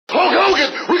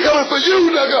Hogan, we coming for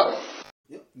you, nigga.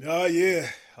 Yep. Oh yeah.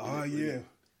 Oh yeah.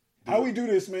 How we do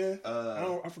this, man?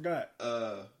 I forgot.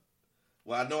 Well,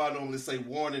 I know I normally say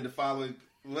warning. The following,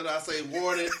 when I say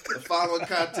warning, the following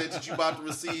content that you about to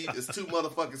receive is two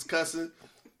motherfuckers cussing.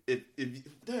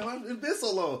 Damn, it's been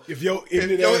so long. If your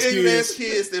ignorant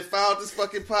kids that found this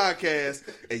fucking podcast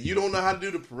and you don't know how to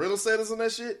do the parental settings on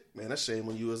that shit, man, that's shame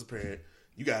on you as a parent.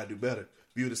 You gotta do better.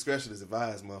 Viewer discretion is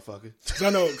advised, motherfucker. Cause I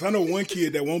know one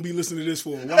kid that won't be listening to this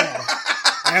for a while.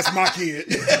 That's my kid.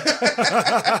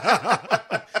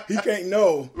 He can't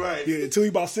know. Right. Yeah, until he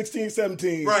about 16,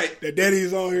 17. Right. That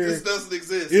daddy's on here. This doesn't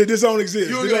exist. Yeah, this don't exist.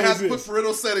 You're going to have to put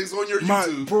parental settings on your YouTube.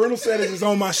 My parental settings is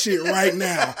on my shit right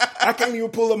now. I can't even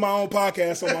pull up my own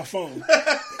podcast on my phone.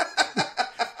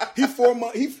 He's 4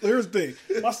 months. Here's the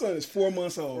thing. My son is 4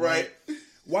 months old. Right.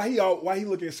 Why he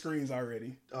looking at screens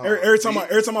already? Every time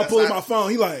I pull up my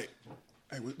phone, he like,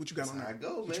 hey, what you got on there?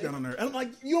 What you got on there? And I'm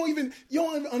like, you don't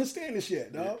even understand this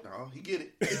yet, dog. No, he get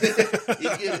it. He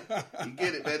get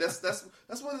it, man. That's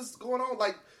what is going on.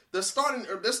 Like they're starting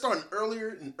earlier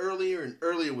and earlier and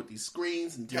earlier with these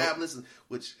screens and tablets,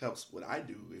 which helps what I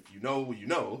do. If you know, you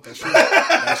know. That's true.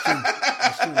 That's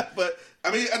true. But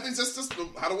I mean, I think that's just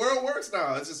how the world works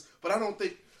now. It's just, but I don't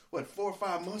think. 4 or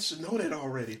 5 months should know that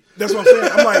already. That's what I'm saying.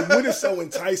 I'm like, what is so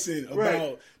enticing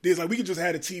about this? Like, we could just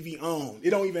have the TV on.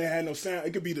 It don't even have no sound.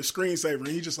 It could be the screensaver, and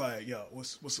he just like, yo,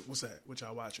 what's that? What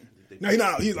y'all watching?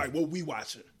 No, he's like, what we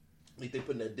watching? They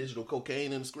putting that digital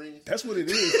cocaine in the screen? That's what it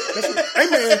is. Hey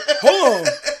man,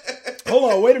 hold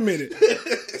on, wait a minute.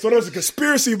 So there's a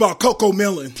conspiracy about Coco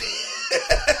Melon.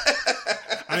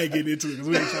 I ain't getting into it because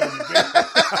we ain't trying to get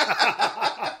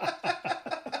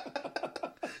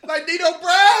like Nino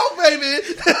Brown, baby.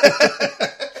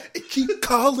 Keep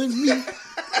calling me.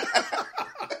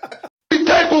 We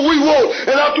take what we want,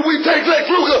 and after we take Lex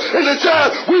Luger and the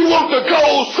Giants, we want the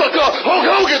gold, sucker. Hulk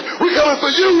Hogan, we coming for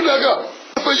you, nigga.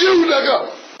 For you, nigga.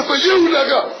 For you,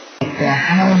 nigga.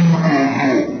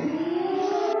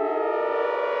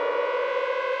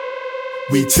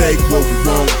 We take what we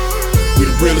want. We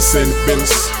the realest in the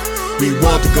business. We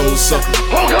want the gold, sucker.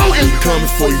 Hulk Hogan, we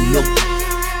coming for you, nigga.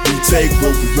 We take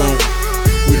what we want.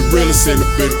 We the realest in the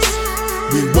business.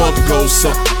 We want the gold,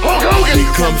 sucker. Hulk Hogan, we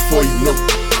coming for you, no.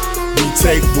 We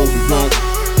take what we want.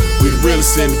 We the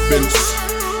realest in the business.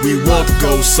 We want the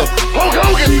gold, sucker. Hulk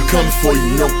Hogan, we coming for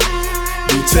you, no.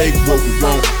 We take what we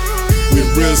want. We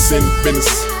the realest in the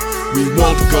business. We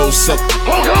want the gold, sucker.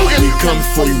 Hulk Hogan, we coming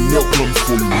for you, no. Coming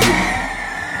for you, no.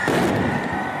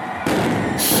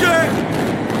 Shit.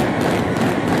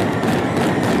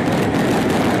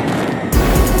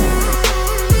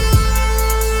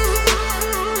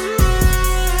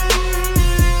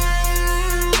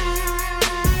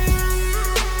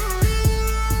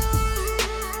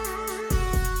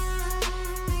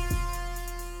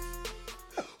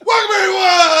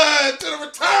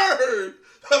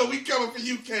 We coming for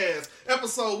you, Kaz.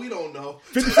 Episode, we don't know.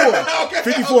 54. Okay,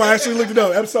 54. I actually looked it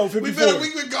up. Episode 54.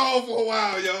 We've been gone for a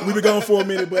while, y'all. We've been gone for a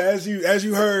minute, but as you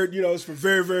heard, it's for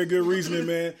very, very good reasoning,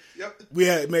 man. Yep.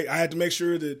 I had to make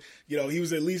sure that, he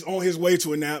was at least on his way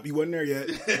to a nap. He wasn't there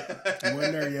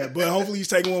yet. But hopefully he's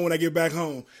taking one when I get back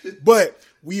home. But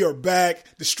we are back.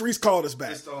 The streets called us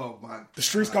back. The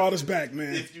streets called us back,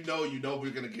 man. If you know, we're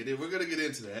gonna get in. We're gonna get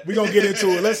into that. We're gonna get into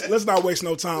it. Let's not waste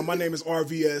no time. My name is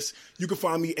RVS. You can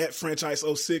find me at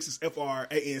Franchise06. It's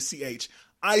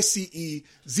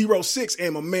FRANCHICE06,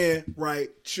 and my man right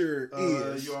sure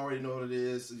is. You already know what it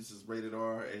is. This is Rated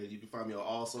R, and you can find me on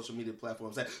all social media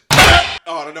platforms at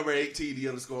the number 18, the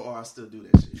 _R. I still do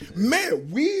that shit. Man,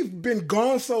 we've been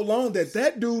gone so long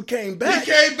that dude came back.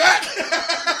 He came back.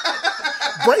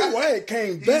 Bray Wyatt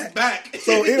came back. He's back.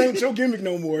 So it ain't your gimmick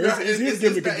no more. It's his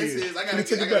gimmick again. It's his. I gotta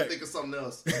think of something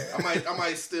else. I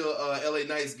might steal LA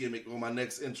Knight's gimmick on my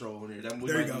next intro on here.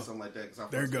 We might do something like that.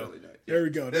 There we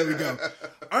go.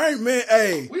 All right, man.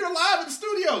 Hey, we are live in the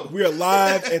studio. We are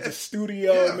live at the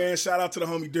studio, man. Shout out to the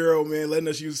homie Daryl, man, letting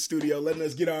us use the studio, letting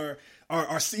us get our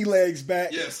sea legs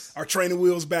back, our training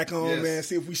wheels back on, man.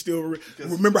 See if we still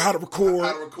remember how to record.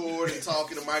 How to record and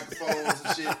talk in the microphones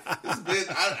and shit.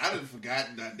 I didn't forgot.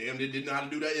 I damn didn't know how to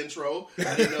do that intro.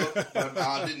 I didn't know.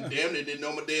 I didn't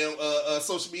know my damn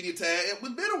social media tag. It's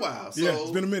been a while. So, yeah,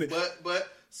 it's been a minute. But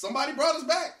somebody brought us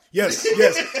back. Yes.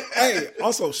 Hey,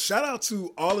 also shout out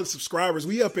to all the subscribers.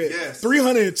 We up at Yes.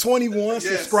 321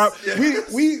 subscribers. Yes.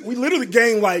 We literally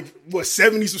gained like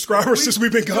 70 subscribers since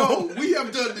we've been gone. No, we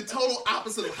have done the total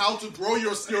opposite of how to grow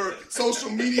your social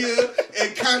media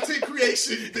and content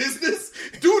creation business.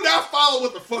 Do not follow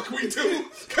what the fuck we do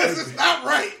because it's not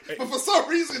right. But for some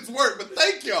reason it's worked. But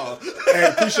thank y'all. Hey,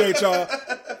 appreciate y'all.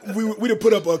 We done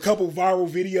put up a couple viral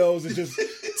videos and just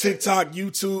TikTok,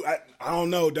 YouTube. I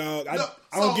don't know, dog. I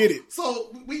don't get it.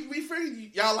 So we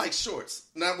figured y'all like shorts.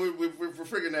 Now we're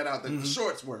figuring that out. That the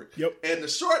shorts work. Yep. And the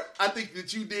short I think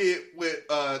that you did with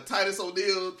Titus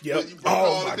O'Neil. Yep. You broke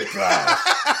Oh my god,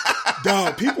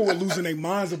 dog! People were losing their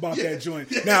minds about that joint.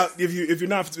 Yes. Now, if you're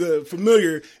not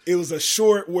familiar, it was a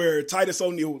short where Titus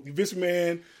O'Neil, Vince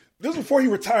McMahon. This was before he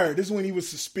retired. This is when he was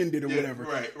suspended or whatever.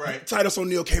 Right. Titus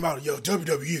O'Neil came out, yo,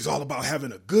 WWE is all about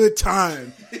having a good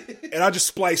time. And I just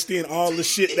spliced in all the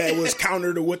shit that was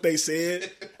counter to what they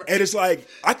said. And it's like,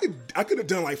 I could have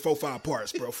done like 4-5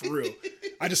 parts, bro, for real.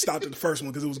 I just stopped at the first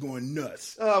one because it was going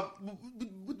nuts.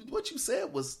 What you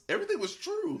said was, everything was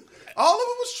true. All of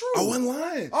it was true. I wasn't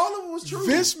lying. All of it was true.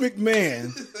 Vince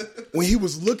McMahon, when he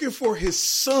was looking for his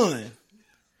son,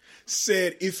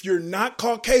 said, if you're not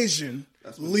Caucasian,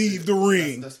 leave the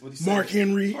ring. That's what he said. Mark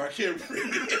Henry.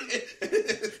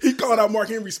 He called out Mark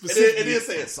Henry specifically. And then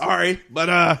said, sorry, but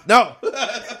no.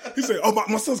 He said, oh,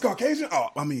 my son's Caucasian? Oh,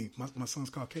 I mean, my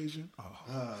son's Caucasian?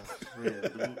 Oh.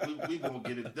 Man, we won't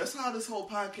get it. That's how this whole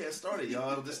podcast started,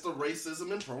 y'all. This the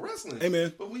racism in pro wrestling. Hey,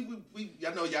 man. But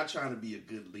I know y'all trying to be a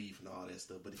good leaf and all that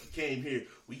stuff, but if you came here,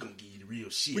 we gonna give you the real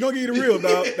shit. We're going to give you the real,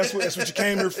 dog. That's what you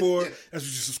came here for. That's what you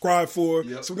subscribed for.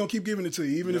 Yep. So we're going to keep giving it to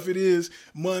you, even if it is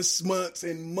months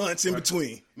and months in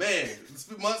between. Man,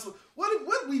 months.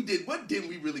 What we did? What didn't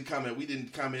we really comment? We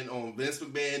didn't comment on Vince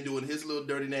McMahon doing his little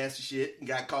dirty nasty shit and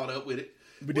got caught up with it.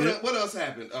 What else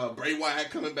happened? Bray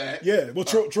Wyatt coming back. Yeah, well,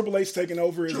 Triple H taking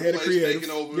over as head of creative. Taking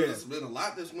over. Yeah. There's been a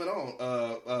lot that's went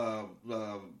on.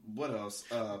 What else?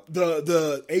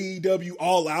 The AEW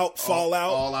All Out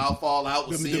Fallout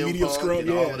with the CM media Punk scrum. and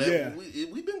all of that. Yeah.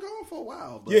 We've been going for a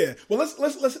while. But. Yeah. Well,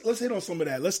 let's hit on some of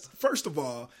that. First of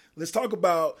all, let's talk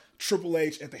about Triple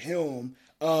H at the helm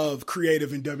of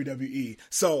creative in WWE.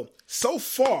 So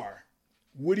far,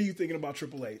 what are you thinking about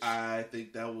Triple H? I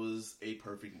think that was a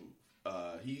perfect move.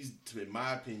 He's, in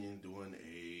my opinion, doing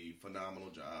a phenomenal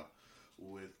job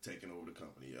with taking over the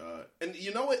company. And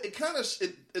you know what? It kind of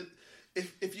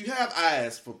if you have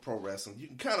eyes for pro wrestling, you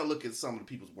can kind of look at some of the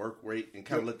people's work rate and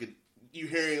kind of look at you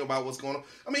hearing about what's going on.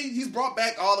 I mean, he's brought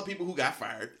back all the people who got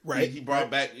fired. Right. He brought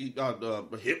back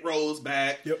Hit Rose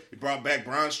back. Yep. He brought back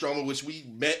Braun Strowman, which we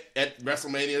met at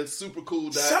WrestleMania. Super cool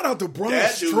guy. Shout out to Braun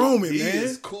Strowman, man. He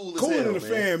is cool as hell, Cooler than a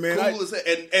fan, man. Cool as hell.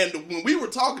 And when we were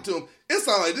talking to him, it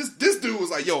sounded like this dude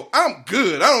was like, yo, I'm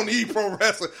good. I don't need pro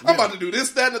wrestling. I'm about to do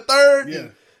this, that, and the third. Yeah.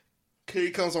 And here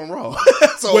he comes on Raw.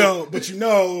 But you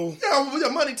know, yeah,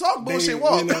 money talk, bullshit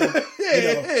walk.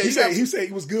 He said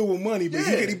he was good with money, but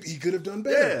he could have done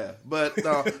better. Yeah, but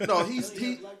no, he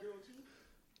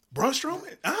Braun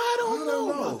Strowman. I don't know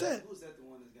about that. Who's that? The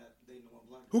one that got dating the one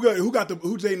black?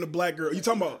 Who's dating the black girl? You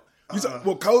talking about?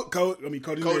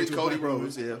 Cody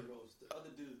Rhodes. Yeah. The other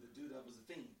dude, the dude that was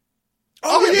a Fiend.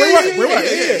 Oh yeah, Bray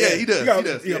Wyatt. He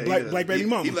does. He got black baby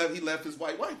mama. He left his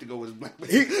white wife to go with his black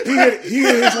baby. He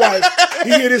hit his wife. He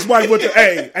hit his wife with the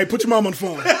hey, put your mom on the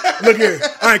phone. Look here,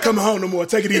 I ain't coming home no more.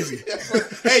 Take it easy.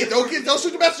 Hey, don't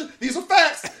shoot the messenger. These are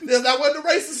facts. That wasn't a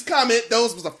racist comment.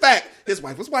 Those was a fact. His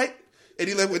wife was white, and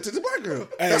he went to the black girl.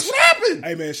 Hey, that's what happened.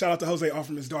 Hey man, shout out to Jose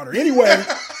Offerman's daughter. Anyway.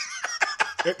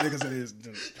 Because it is.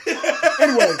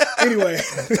 Anyway.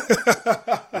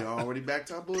 We're already back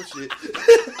to our bullshit.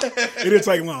 It didn't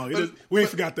take long. We ain't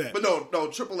forgot that. But no,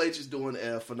 Triple H is doing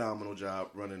a phenomenal job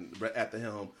running at the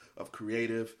helm of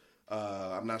creative.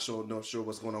 I'm not sure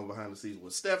what's going on behind the scenes,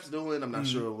 what Steph's doing. I'm not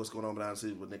sure what's going on behind the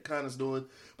scenes, what Nick Khan's doing.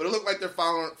 But it looked like they're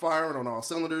firing on all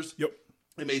cylinders. Yep.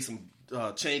 They made some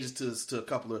changes to a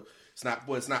couple of.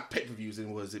 It's not pay-per-views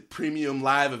anymore. Is it premium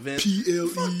live events?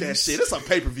 PLEs. Fuck that shit. It's a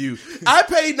pay-per-view. I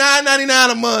paid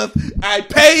 $9.99 a month. I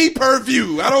pay per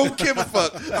view. I don't give a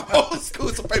fuck. Old school.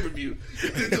 It's a pay-per-view.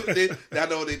 I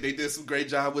know they did some great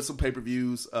job with some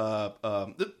pay-per-views. They're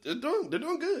doing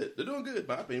good. They're doing good, in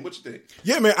my opinion. What you think?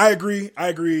 Yeah, man, I agree.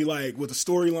 Like with the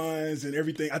storylines and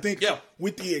everything. I think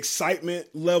with the excitement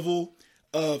level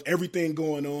of everything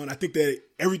going on, I think that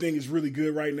everything is really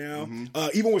good right now. Mm-hmm.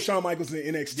 Even with Shawn Michaels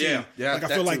in NXT, like I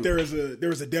feel like there is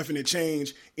a definite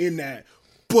change in that.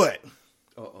 But,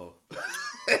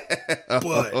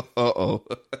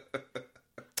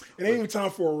 It ain't even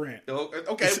time for a rant.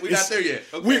 Okay, we got there yet.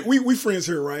 Okay. We friends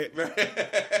here, right?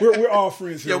 we're all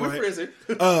friends here, yeah, we're right? friends here.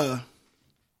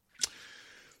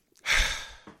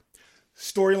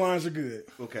 Storylines are good.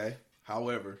 Okay.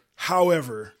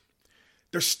 However,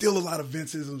 there's still a lot of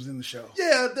Vince-isms in the show.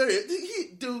 Yeah, there is.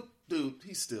 Dude,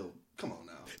 he's still. Come on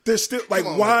now. There's still like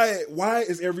why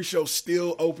is every show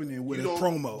still opening with a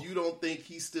promo? You don't think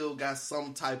he still got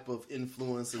some type of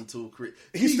influence into a career?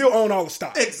 He still own all the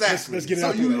stock. Exactly. Let's get it so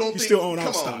out you there. don't He think, still own all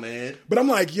the come stock, on, man. But I'm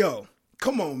like, yo,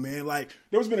 come on, man. Like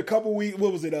there's been a couple weeks.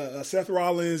 What was it? Seth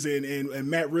Rollins and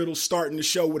Matt Riddle starting the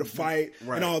show with a fight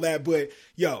and all that. But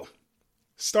yo,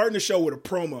 starting the show with a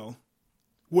promo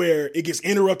where it gets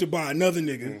interrupted by another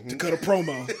nigga to cut a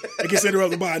promo. It gets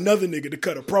interrupted by another nigga to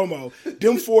cut a promo.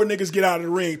 Them 4 niggas get out of the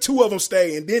ring. 2 of them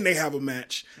stay, and then they have a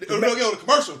match. They'll go to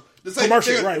commercial.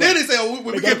 Right. Then they say, oh,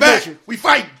 when we get back, we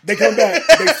fight. They come back.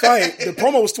 They fight. The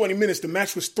promo was 20 minutes. The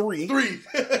match was 3.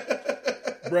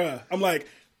 Bruh. I'm like,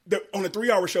 on a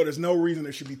 3-hour show, there's no reason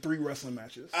there should be 3 wrestling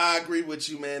matches. I agree with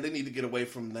you, man. They need to get away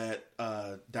from that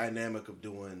dynamic of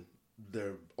doing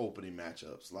their opening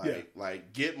matchups.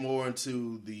 Like get more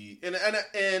into the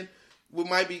and we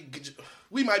might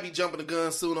be jumping the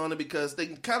gun soon on it because they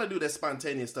can kind of do that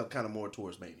spontaneous stuff kind of more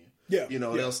towards Mania. Yeah,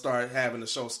 they'll start having the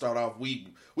show start off. We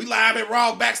live at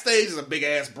Raw backstage. There's a big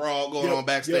ass brawl going on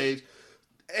backstage.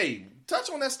 Hey, touch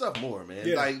on that stuff more, man.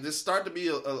 Yeah. Like just start to be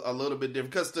a little bit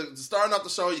different because starting off the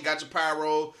show, you got your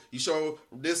pyro. You show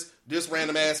this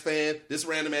random ass fan, this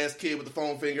random ass kid with the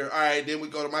foam finger. All right, then we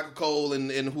go to Michael Cole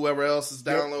and whoever else is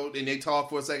download, and they talk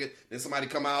for a second. Then somebody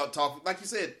come out talk like you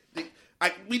said.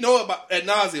 We know about ad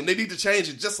nauseum. They need to change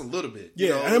it just a little bit. Yeah,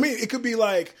 you know? and I mean it could be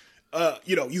like.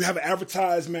 You have an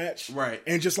advertised match, right?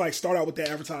 And just like start out with that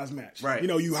advertised match, right?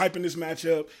 You hyping this match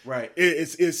up, right?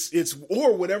 It's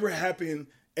or whatever happened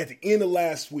at the end of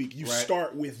last week. You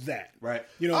start with that, right?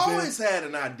 I always had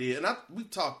an idea, and we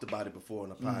talked about it before in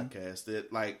the podcast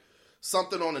that like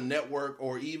something on a network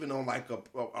or even on like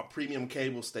a premium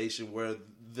cable station where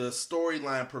the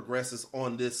storyline progresses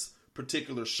on this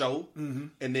particular show,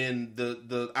 and then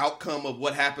the outcome of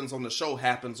what happens on the show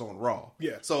happens on Raw.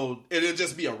 Yeah. So it'll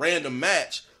just be a random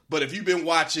match. But if you've been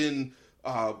watching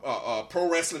Pro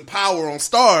Wrestling Power on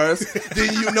Stars,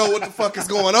 then you know what the fuck is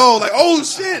going on. Like, oh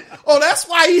shit! Oh, that's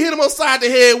why he hit him upside the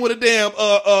head with a damn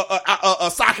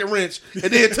a socket wrench, and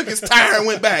then took his tire and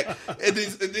went back. And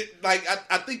then, like,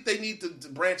 I think they need to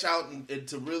branch out and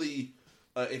to really.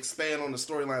 Expand on the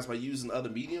storylines by using other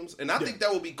mediums, and I think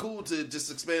that would be cool to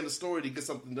just expand the story to get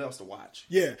something else to watch.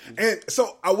 Yeah, and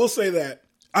so I will say that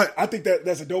I think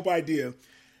that's a dope idea.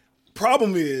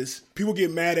 Problem is, people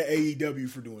get mad at AEW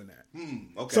for doing that.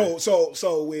 Okay.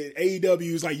 So with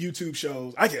AEW's like YouTube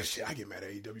shows, I get mad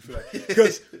at AEW for that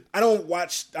because I don't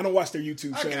watch their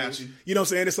YouTube shows. I got you. You know what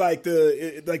I'm saying? It's like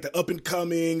the up and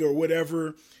coming or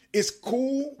whatever. It's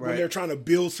cool when they're trying to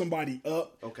build somebody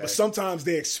up, but sometimes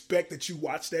they expect that you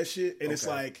watch that shit, and it's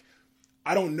like,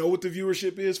 I don't know what the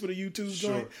viewership is for the YouTube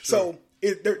joint. So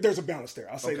there's a balance there.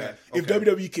 I'll say that. If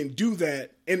WWE can do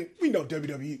that, and we know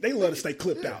WWE, they let us stay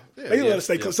clipped out. They let us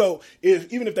stay clipped. So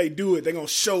even if they do it, they're going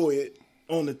to show it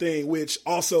on the thing, which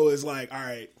also is like, all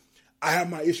right, I have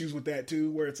my issues with that too,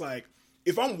 where it's like,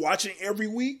 if I'm watching every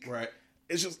week,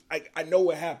 it's just, I know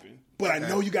what happened, but I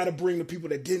know you got to bring the people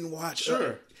that didn't watch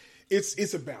up.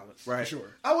 It's a balance, for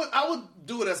sure. I would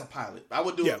do it as a pilot. I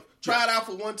would do it. Try it out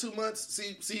for 1-2 months.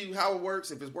 See how it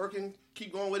works. If it's working,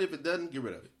 keep going with it. If it doesn't, get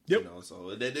rid of it. Yep.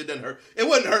 So it doesn't hurt. It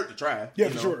wouldn't hurt to try. Yeah,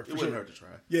 for sure. It wouldn't hurt to try.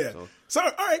 Yeah. So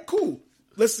all right, cool.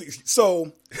 Let's see.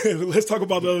 So let's talk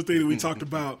about the other thing that we talked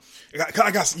about. I got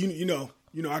I got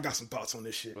some thoughts on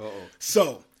this shit.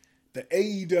 So the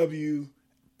AEW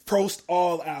Post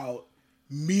All Out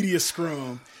media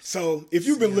scrum. So if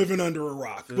you've been living under a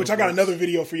rock, which I got another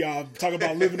video for y'all talking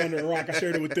about living under a rock. I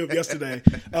shared it with them yesterday.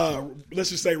 Let's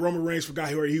just say Roman Reigns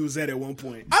forgot where he was at one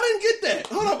point. I didn't get that.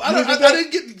 Hold up. I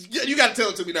didn't get. You got to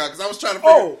tell it to me now because I was trying to.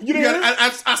 Figure, you didn't?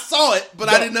 I saw it, but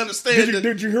I didn't understand.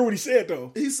 Did you hear what he said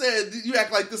though? He said you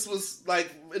act like this was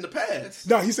like in the past.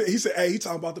 No, he said, hey, he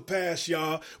talking about the past,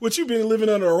 y'all. What you been living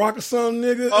under a rock or something,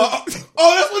 nigga?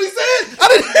 That's what he said. I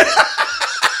didn't.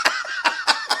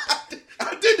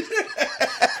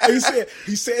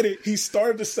 He said it. He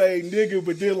started to say nigga,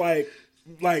 but then like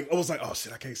I was like, oh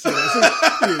shit, I can't say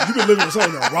that. You been living with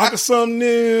something, a rock or something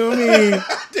now?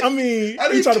 I mean,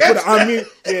 he tried to put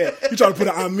he tried to put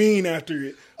an I mean after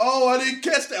it. Oh, I didn't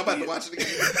catch that. I'm about to watch it again.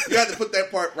 You have to put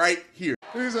that part right here.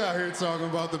 He's out here talking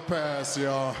about the past,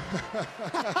 y'all.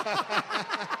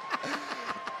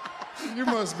 You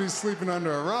must be sleeping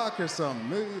under a rock or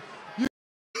something.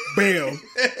 Bam.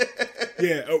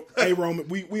 Yeah. Oh, hey Roman,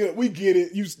 we get it. We get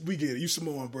it. You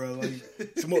Samoan, bro.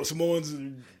 Like Samoans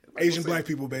are Asian black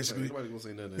people, basically. Nobody gonna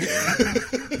say nothing.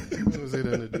 Nobody gonna say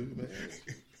nothing to do, man.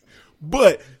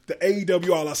 But the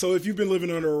AEW All Out. So if you've been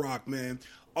living under a rock, man,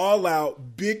 All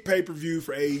Out, big pay-per-view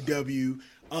for AEW.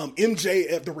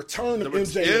 MJF, the return of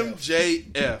MJF.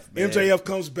 MJF, man. MJF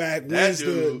comes back, wins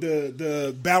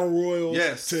the Battle Royal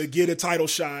to get a title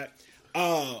shot.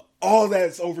 All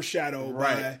that's overshadowed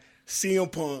by CM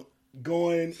Punk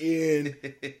going in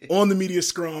on the media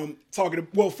scrum talking to,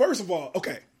 well, first of all,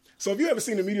 okay. So if you haven't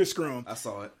seen the media scrum, I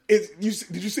saw it. Did you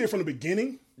see it from the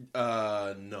beginning?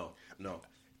 No.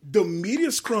 The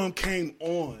media scrum came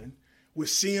on with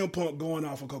CM Punk going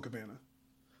off on Colt Cabana.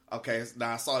 Okay,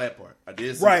 now I saw that part. I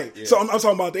did see right. That, yeah. So I'm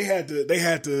talking about they had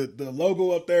the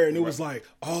logo up there, and it was like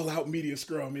All Out Media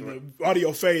Scrum, and the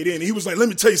audio fade in. He was like, "Let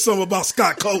me tell you something about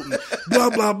Scott Colton." Blah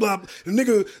blah blah. The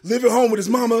nigga living home with his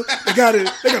mama. They got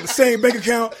the same bank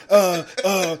account.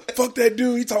 Fuck that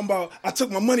dude. He talking about I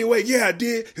took my money away. Yeah, I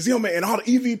did. Cause he don't man, and all the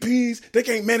EVPs they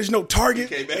can't manage no target.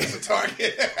 Can't manage the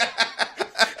target.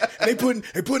 They putting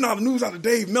all the news out of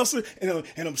Dave Meltzer, and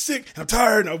I'm sick, and I'm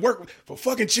tired, and I work for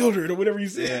fucking children or whatever you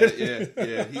said.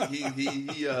 Yeah.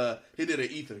 He did an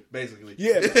ether basically.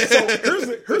 Yeah. So here's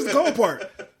the cool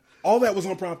part. All that was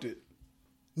unprompted.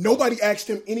 Nobody asked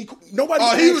him any. Nobody.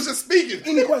 Oh, he was just speaking.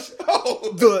 Any question?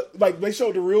 Oh, they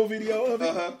showed the real video of it.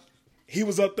 Uh-huh. He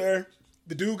was up there.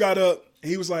 The dude got up. And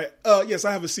he was like, "Yes,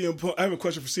 I have a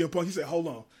question for CM Punk." He said,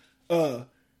 "Hold on.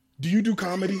 Do you do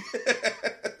comedy?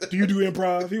 Do you do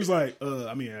improv?" He was like,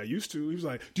 I mean, I used to. He was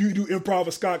like, "Do you do improv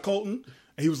with Scott Colton?"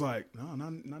 And he was like, "No,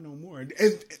 not no more."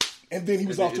 And then he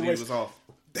was off the race.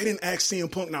 They didn't ask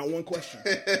CM Punk not one question.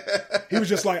 He was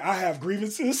just like, "I have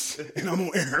grievances and I'm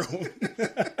on air."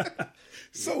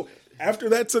 So after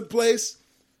that took place,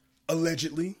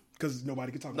 allegedly, because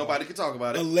nobody could talk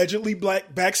about it. Allegedly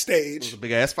backstage. It was a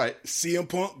big ass fight. CM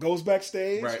Punk goes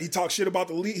backstage. Right. He talks shit about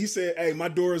the Elite. He said, "Hey, my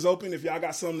door is open. If y'all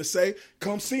got something to say,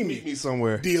 come see me." Meet me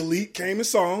somewhere. The Elite came and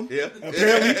saw him. Yeah.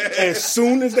 Apparently, as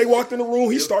soon as they walked in the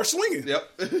room, he started swinging. Yep.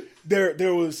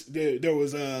 There was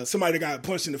somebody that got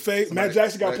punched in the face. Matt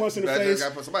Jackson got punched in the face.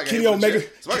 Kenny Omega.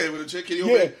 Somebody hit with a chair. Kenny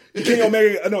Omega. Yeah. Kenny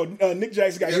Omega. No, Nick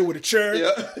Jackson got hit with a chair.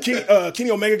 Yeah. Kenny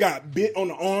Omega got bit on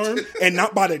the arm and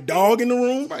not by the dog in the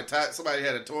room. Somebody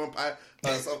had a torn a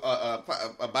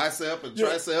bicep and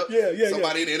tricep. Yeah.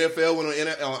 Somebody in the NFL went on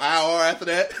IR after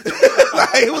that.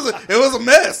 It was a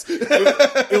mess.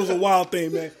 It was a wild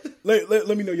thing, man.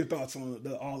 Let me know your thoughts on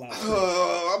the All Out.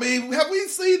 I mean, have we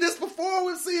seen this before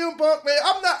with CM Punk, man?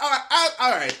 I'm not.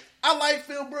 All right. I like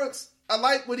Phil Brooks. I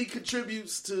like what he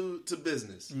contributes to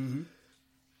business. Mm-hmm.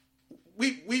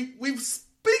 We've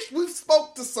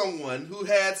spoke to someone who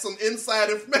had some inside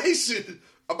information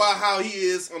about how he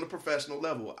is on a professional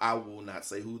level. I will not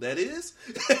say who that is.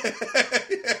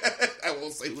 I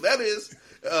won't say who that is.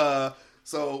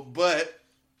 But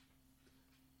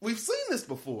we've seen this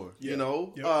before, you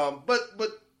know. Yep.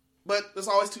 But there's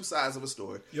always two sides of a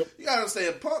story. Yep. You gotta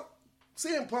understand,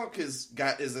 CM Punk is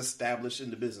established in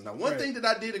the business. Now, one thing that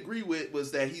I did agree with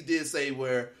was that he did say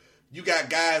where you got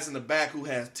guys in the back who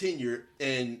have tenure,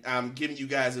 and I'm giving you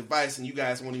guys advice, and you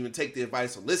guys won't even take the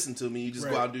advice or listen to me. You just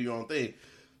go out and do your own thing.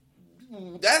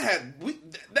 That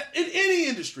in any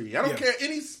industry, I don't care,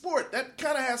 any sport, that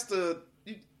kind of has to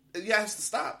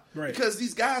stop, because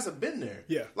these guys have been there.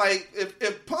 Yeah, like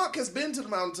if Punk has been to the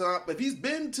mountaintop, if he's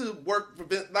been to work for,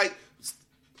 like,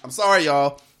 I'm sorry,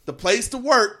 y'all, the place to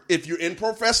work if you're in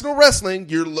professional wrestling,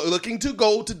 you're looking to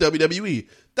go to WWE.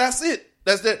 That's it.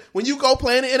 That's that. When you go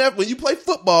play in the NFL, when you play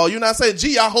football, you're not saying,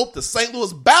 "Gee, I hope the St.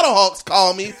 Louis Battlehawks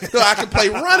call me so I can play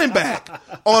running back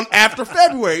on after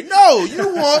February." No, you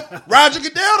want Roger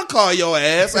Goodell to call your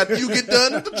ass after you get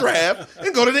done at the draft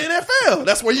and go to the NFL.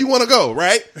 That's where you want to go,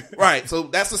 right? Right. So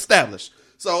that's established.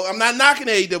 So I'm not knocking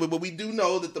AEW, but we do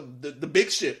know that the big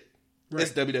shit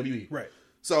is WWE. Right.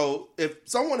 So if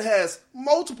someone has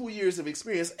multiple years of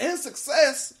experience and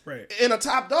success in a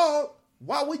top dog,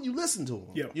 why wouldn't you listen to him?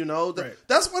 Yeah. You know,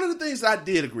 that's one of the things that I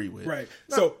did agree with. Right.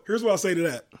 Now, so here's what I'll say to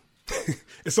that.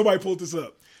 If somebody pulled this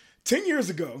up. 10 years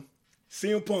ago,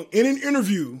 CM Punk, in an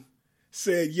interview,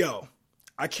 said, "Yo,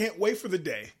 I can't wait for the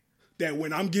day that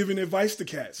when I'm giving advice to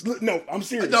cats." No, I'm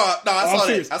serious. No,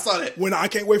 I saw that. When I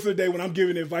can't wait for the day when I'm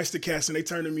giving advice to cats and they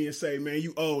turn to me and say, "Man,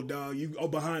 you old, dog. You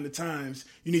behind the times.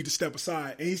 You need to step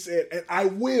aside." And he said, "And I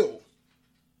will."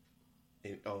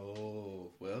 And,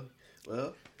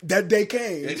 well. That day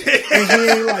came, and he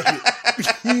ain't like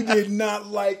it. He did not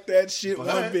like that shit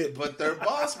one bit. But their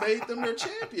boss made them their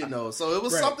champion, though. So it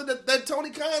was something that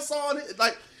Tony Khan saw.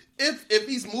 Like, if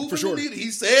he's moving the needle, he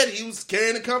said he was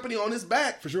carrying the company on his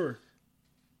back. For sure.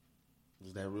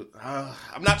 Was that real?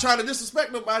 I'm not trying to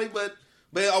disrespect nobody, but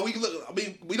are we look? I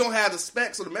mean, we don't have the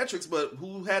specs or the metrics, but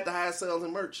who had the highest sales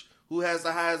in merch? Who has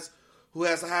the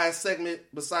highest segment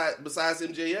besides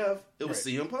MJF? It was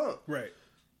CM Punk. Right.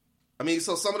 I mean,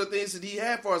 so some of the things that he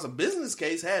had for as a business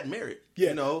case had merit. Yeah.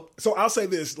 You know. So I'll say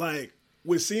this, like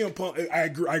with CM Punk, I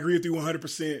agree with you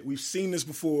 100%. We've seen this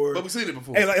before. But we've seen it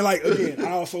before. And like again,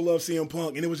 I also love CM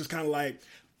Punk, and it was just kind of like,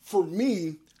 for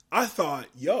me, I thought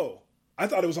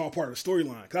it was all part of the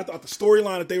storyline. Because I thought the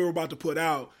storyline that they were about to put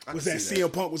out was that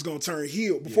CM Punk was going to turn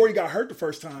heel before he got hurt the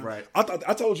first time. Right.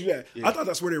 I told you that. Yeah. I thought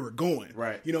that's where they were going.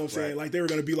 Right. You know what I'm saying? Like they were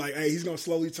going to be like, hey, he's going to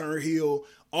slowly turn heel.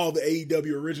 All the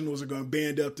AEW originals are going to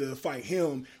band up to fight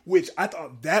him, which I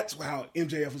thought that's how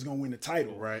MJF was going to win the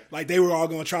title. Right. Like they were all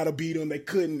going to try to beat him. They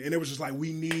couldn't. And it was just like,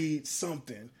 we need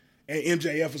something. And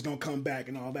MJF was going to come back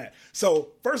and all that. So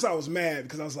first I was mad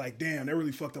because I was like, damn, they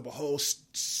really fucked up a whole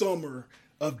summer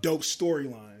of dope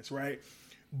storylines, right?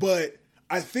 But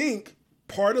I think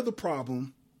part of the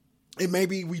problem, and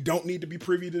maybe we don't need to be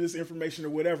privy to this information or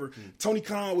whatever, Tony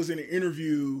Khan was in an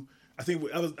interview, I think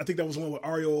that was one with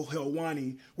Ariel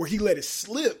Helwani, where he let it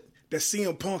slip that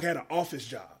CM Punk had an office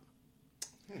job.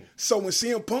 So when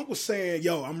CM Punk was saying,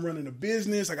 yo, I'm running a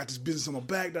business, I got this business on my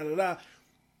back, da-da-da,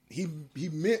 he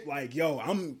meant like, yo,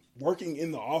 I'm working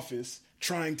in the office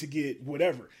trying to get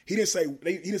whatever. He didn't say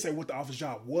what the office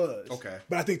job was. Okay.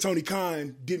 But I think Tony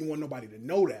Khan didn't want nobody to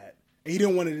know that. And he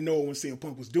didn't want it to know when CM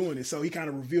Punk was doing it. So he kind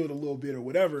of revealed a little bit or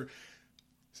whatever.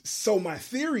 So my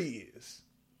theory is,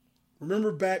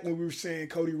 remember back when we were saying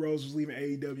Cody Rhodes was leaving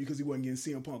AEW because he wasn't getting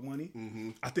CM Punk money? Mm-hmm.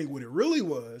 I think what it really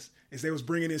was is they was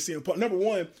bringing in CM Punk. Number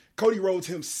one, Cody Rhodes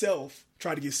himself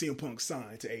tried to get CM Punk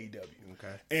signed to AEW.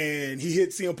 Okay. And he hit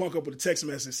CM Punk up with a text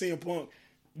message. CM Punk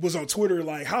was on Twitter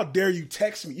like, how dare you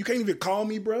text me? You can't even call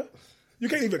me, bro. You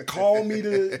can't even call me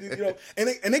to, you know.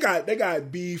 And they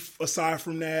got beef aside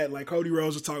from that. Like Cody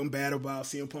Rhodes was talking bad about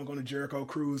CM Punk on the Jericho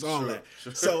Cruise, all that.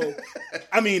 Sure. So,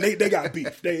 I mean, they got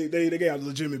beef. They got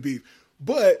legitimate beef.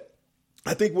 But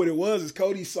I think what it was is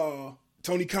Cody saw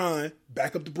Tony Khan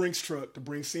back up the Brinks truck to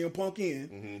bring CM Punk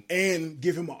in and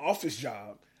give him an office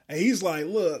job. And he's like,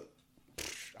 look,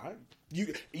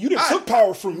 You done took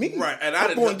power from me. Right, and I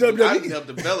didn't help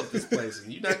develop this place.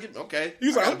 And you not getting, okay.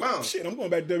 He's like, I'm going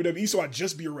back to WWE, so I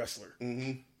just be a wrestler.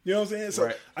 Mm-hmm. You know what I'm saying?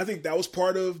 So I think that was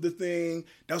part of the thing.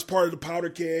 That was part of the powder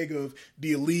keg of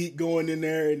the Elite going in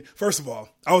there. And first of all,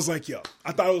 I was like, yo,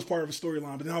 I thought it was part of a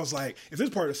storyline. But then I was like, if it's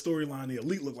part of the storyline, the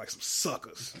Elite look like some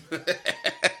suckers.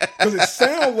 Because it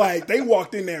sounded like they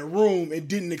walked in that room and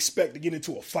didn't expect to get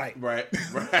into a fight. Right.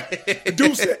 The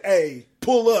dude said, hey,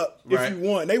 pull up if you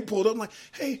want. And they pulled up. I'm like,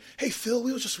 hey, Phil,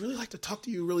 we would just really like to talk to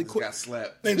you really quick. Got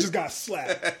slapped. And just got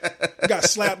slapped.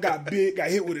 Got bit, got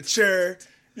hit with a chair.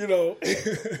 You know,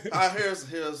 here's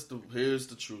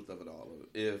the truth of it all.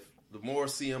 If the more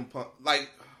CM Punk, like,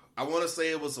 I want to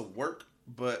say it was a work,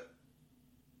 but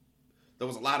there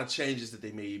was a lot of changes that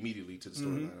they made immediately to the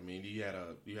storyline. Mm-hmm. I mean, you had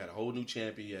a whole new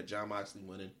champion. You had Jon Moxley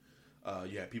winning.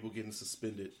 You had people getting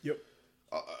suspended. Yep.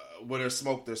 Where there's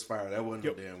smoke, there's fire. That wasn't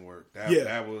no damn work.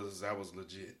 That was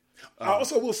legit. I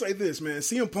also will say this, man.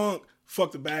 CM Punk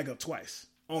fucked the bag up twice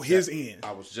on his end.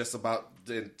 I was just about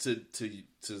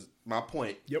to my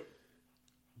point. Yep.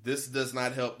 This does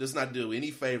not help. Does not do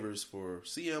any favors for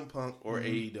CM Punk or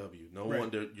AEW. No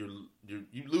wonder you're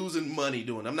losing money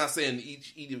doing. I'm not saying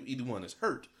either one is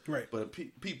hurt. Right. But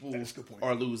people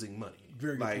are losing money.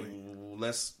 Very good point.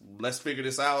 Let's figure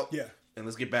this out. Yeah. And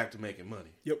let's get back to making money.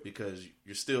 Yep. Because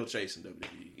you're still chasing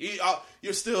WWE.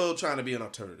 You're still trying to be an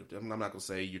alternative. I'm not going to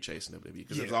say you're chasing WWE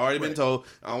because it's already been told.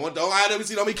 Don't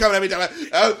be coming at me. We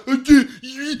want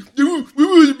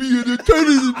to be an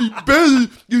alternative. Be better.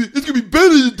 It's going to be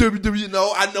better than WWE.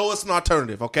 No, I know it's an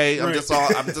alternative. Okay, I'm just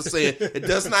saying it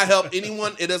does not help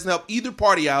anyone. It doesn't help either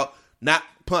party out. Not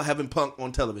having Punk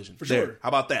on television. For sure. How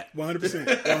about that? 100%.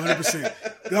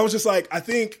 100%. And I was just like, I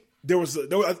think. There was a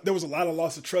lot of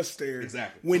loss of trust there.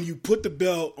 Exactly. When you put the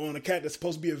belt on a cat that's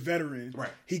supposed to be a veteran,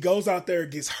 right? He goes out there,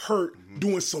 gets hurt,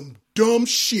 doing some dumb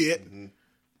shit. Mm-hmm.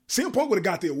 CM Punk would have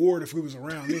got the award if we was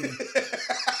around then.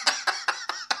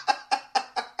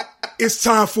 It's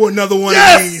time for another one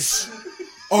of these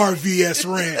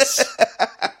RVS rants.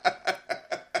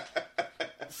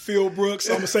 Phil Brooks,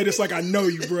 I'm gonna say this like I know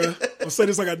you, bro. I'm gonna say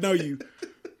this like I know you.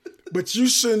 But you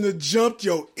shouldn't have jumped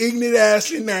your ignorant ass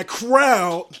in that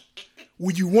crowd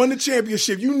when you won the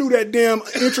championship. You knew that damn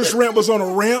entrance ramp was on a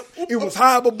ramp. It was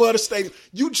high above the stadium.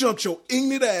 You jumped your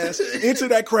ignorant ass into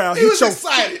that crowd. He was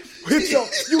excited. You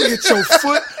hit your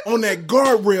foot on that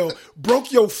guardrail,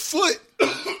 broke your foot.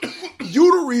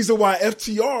 You the reason why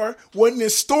FTR wasn't in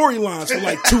storylines for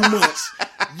like 2 months.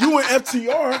 You and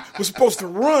FTR was supposed to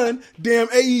run damn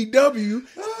AEW.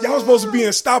 Y'all was supposed to be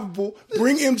unstoppable.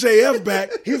 Bring MJF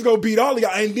back. He was gonna beat all of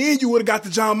y'all, and then you would have got the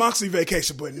John Moxley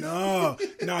vacation. But no,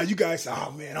 you guys.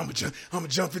 Oh man, I'm gonna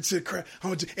jump into the crowd.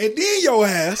 And then your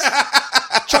ass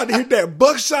tried to hit that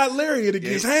buckshot lariat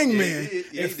against Hangman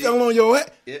and fell on your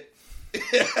head.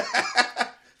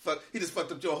 He just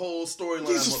fucked up your whole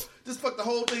storyline. Just fucked the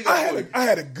whole thing. I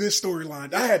had a good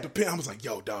storyline. I had to pin. I was like,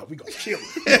 yo, dog, we gonna kill him.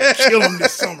 We gonna kill him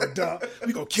this summer, dog.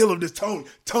 We gonna kill him this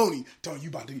Tony, you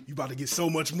about to get so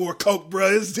much more coke,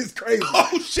 bro. It's just crazy.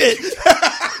 Oh shit.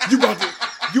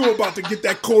 you about to get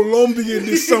that Colombian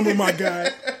this summer, my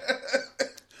guy.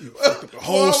 The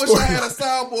whole I wish story. I had a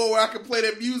soundboard where I could play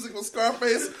that music with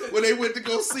Scarface when they went to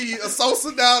go see a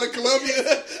Sosa down in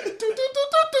Colombia.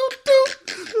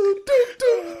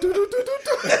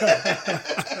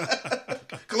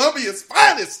 Colombia's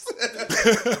finest.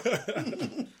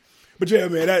 But yeah,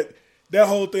 man, that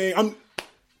whole thing.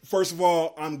 First of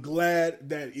all, I'm glad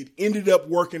that it ended up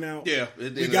working out. Yeah,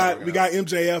 we got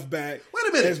MJF back. Wait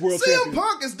a minute, as world CM champion.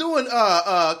 Punk is doing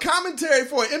commentary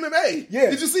for MMA. Yeah,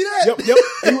 did you see that?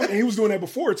 Yep. He was doing that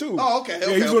before too. Oh, okay.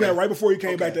 He was doing that right before he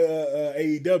came back to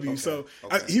AEW. So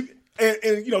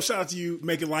and you know, shout out to you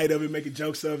making light of it, making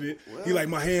jokes of it. Well, he like,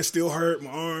 my hand still hurt,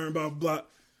 my arm, blah blah.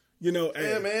 You know,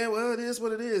 yeah, man. Well, it is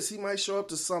what it is. He might show up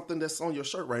to something that's on your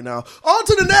shirt right now. On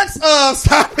to the next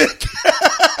topic.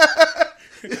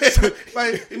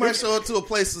 He might show up to a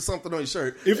place with something on your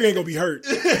shirt. If he ain't gonna be hurt.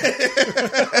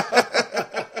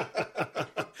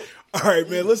 All right,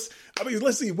 man. Let's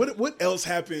see what else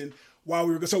happened while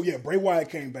we were. So yeah, Bray Wyatt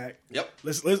came back. Yep.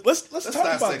 Let's talk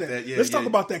about that. Yeah, let's talk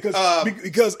about that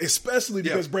because especially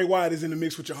because Bray Wyatt is in the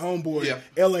mix with your homeboy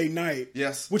LA Knight.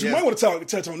 Yes. Which you might want to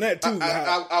touch on that too.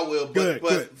 I will.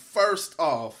 But first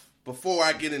off, before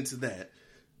I get into that,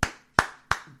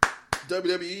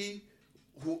 WWE.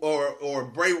 Or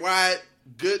Bray Wyatt,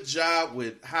 good job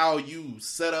with how you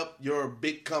set up your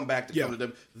big comeback to come to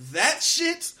them. That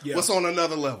shit was on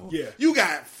another level. Yeah. You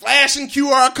got flashing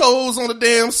QR codes on the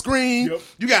damn screen. Yep.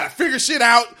 You got to figure shit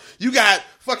out. You got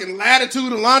fucking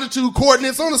latitude and longitude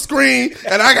coordinates on the screen,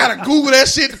 and I gotta Google that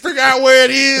shit to figure out where it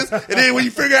is. And then when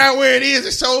you figure out where it is,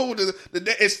 it showed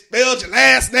it spelled your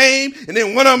last name. And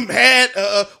then one of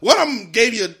them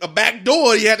gave you a back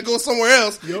door. You had to go somewhere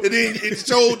else. Yep. And then it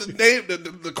showed the name,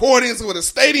 the coordinates where the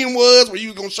stadium was, where you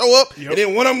was gonna show up. Yep. And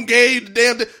then one of them gave the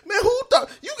damn man. Who thought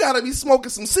you gotta be smoking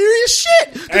some serious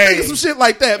shit to think of some shit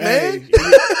like that, man?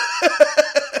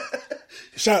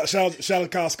 Shout out to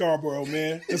Kyle Scarborough,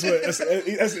 man.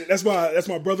 That's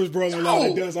my brother's brother-in-law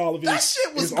that does all of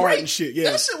his art and shit.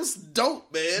 Yeah, that shit was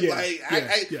dope, man.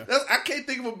 I can't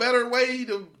think of a better way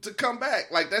to come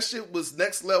back. Like that shit was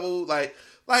next level. I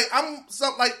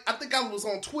think I was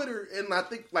on Twitter, and I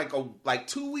think like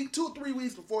 2 or 3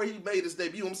 weeks before he made his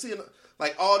debut, I'm seeing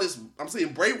like all this. I'm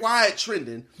seeing Bray Wyatt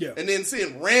trending, and then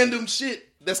seeing random shit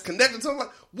that's connected to him.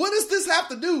 Like, what does this have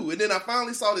to do? And then I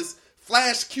finally saw this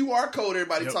flash QR code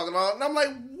everybody talking about, and I'm like,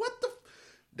 what the?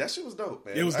 That shit was dope,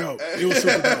 man. It was dope. It was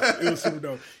super dope. It was super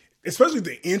dope. Especially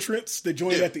the entrance that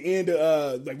joined at the end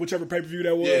of like whichever pay-per-view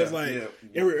that was.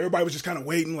 Everybody was just kind of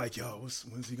waiting, like, yo, what's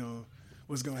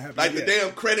gonna happen? Like the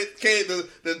damn credit came,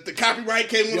 the copyright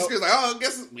came on the screen. Like, I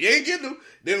guess we ain't getting them.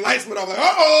 Then lights went off.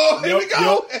 Like, here we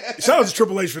go. Shout out to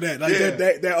Triple H for that. Like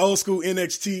that old school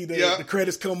NXT. The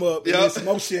credits come up. And then some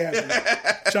more shit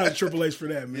happens. Shout out to Triple H for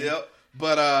that, man. Yep.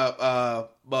 But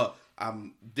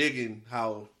I'm digging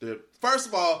how first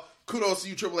of all, kudos to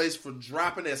you, Triple H, for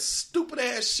dropping that stupid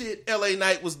ass shit LA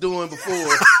Knight was doing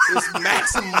before. This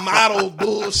Maxim model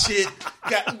bullshit.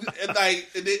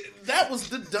 That was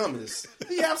the dumbest.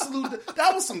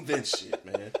 That was some Vince shit,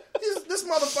 man. This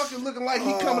motherfucker looking like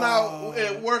he coming out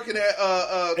and working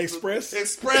at Express.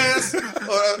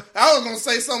 I was gonna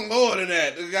say something more than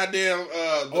that. The goddamn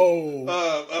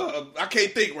I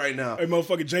can't think right now. Hey,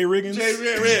 motherfucker, Jay Riggins.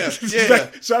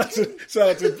 Yeah. Shout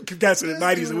out to cats in the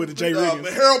 90s that went to Jay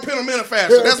Riggins. Harold Pinner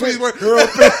Manufacturer. That's what he's working.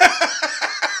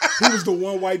 He was the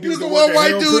one white dude. He was the one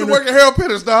white dude working Harold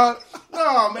Pinner's, dog.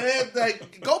 No, man.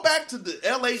 Like, go back to the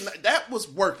LA. That was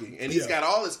working, and he's got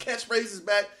all his catchphrases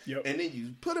back. Yep. And then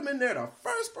you put him in there. The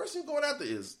first person going after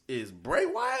is Bray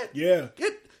Wyatt. Yeah.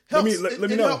 It helps. Let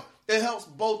me know. It helps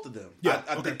both of them. Yeah,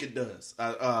 I think it does.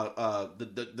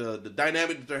 The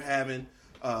dynamic that they're having,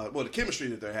 the chemistry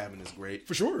that they're having is great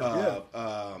for sure.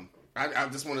 I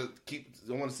just want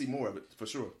to see more of it for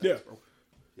sure. Thanks, bro.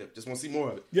 Yeah, just want to see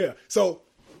more of it. Yeah. So,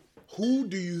 who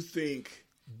do you think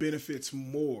benefits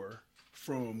more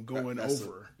from going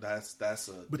over? That's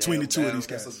a between the two of these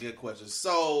guys. That's a good question.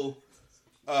 So,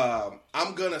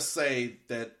 I'm gonna say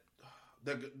that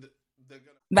they're gonna.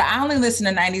 The I Only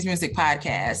Listen to 90s Music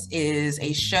podcast is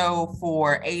a show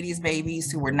for 80s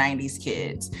babies who were 90s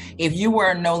kids. If you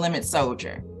were a No Limit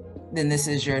soldier, then this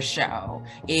is your show.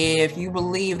 If you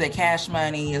believe that Cash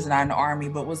Money is not an army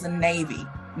but was a Navy,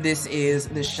 this is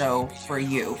the show for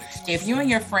you. If you and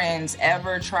your friends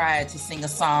ever tried to sing a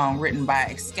song written by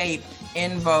Escape,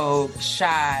 In Vogue,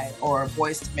 Shy, or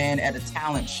Boyz II Men at a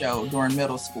talent show during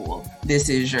middle school, this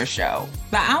is your show.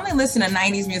 The I Only Listen to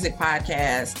 90s Music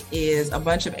podcast is a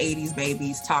bunch of 80s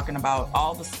babies talking about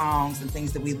all the songs and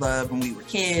things that we loved when we were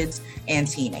kids and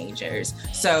teenagers.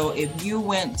 So if you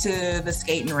went to the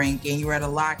skating rink and you were at a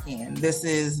lock-in, this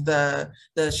is the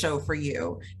show for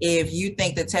you. If you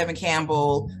think that Tevin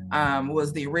Campbell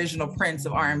was the original Prince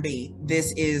of R&B,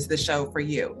 this is the show for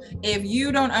you. If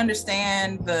you don't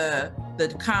understand the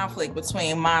conflict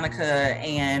between Monica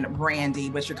and Brandy,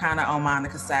 but you're kind of on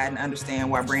Monica's side and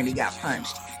understand why Brandy got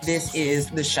punched, this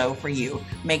is the show for you.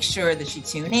 Make sure that you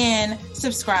tune in,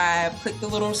 subscribe, click the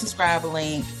little subscribe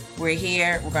link. We're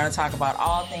here. We're going to talk about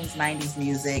all things 90s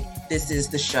music. This is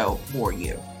the show for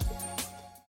you.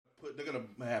 They're going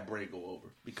to have Bray go over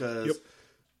because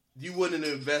you wouldn't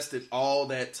have invested all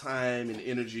that time and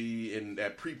energy and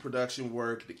that pre-production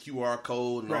work, the QR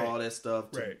code and all that stuff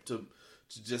to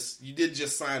just, you did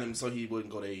just sign him so he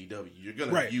wouldn't go to AEW. You're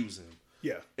going to use him.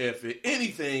 Yeah. If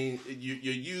anything,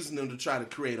 you're using them to try to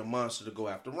create a monster to go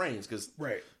after Reigns because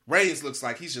Reigns looks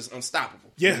like he's just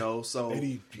unstoppable. Yeah. You know, so and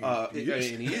he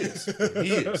is.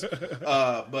 He is.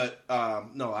 But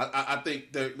no, I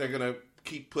think they're gonna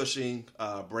keep pushing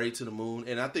Bray to the moon,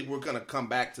 and I think we're gonna come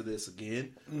back to this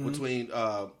again between.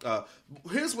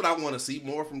 Here's what I want to see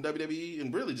more from WWE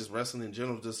and really just wrestling in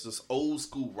general, just old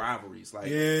school rivalries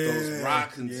like those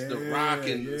Rock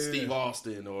and Steve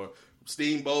Austin or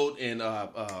Steamboat and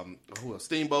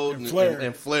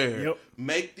Flair. Yep.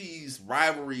 Make these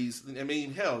rivalries. I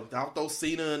mean, hell, I'll throw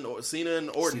Cena and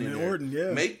Orton in there.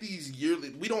 Yeah. Make these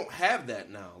yearly. We don't have that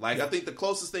now. Like I think the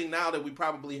closest thing now that we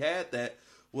probably had that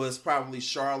was probably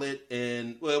Charlotte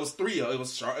and it was three. It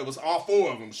was all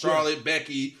four of them: Charlotte,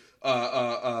 Becky,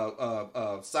 Sasha,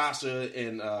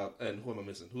 and who am I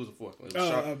missing? Who's the fourth one?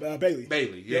 Bailey.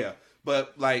 Bailey. Yeah, yep.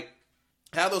 But like.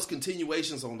 Have those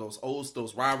continuations on those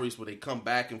rivalries where they come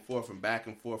back and forth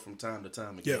from time to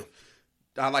time again.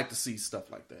 Yeah. I like to see stuff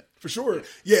like that. For sure.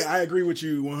 Yeah, I agree with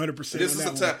you 100%. This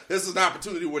is an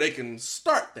opportunity where they can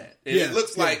start that. And it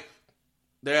looks like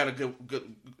they had a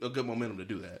good momentum to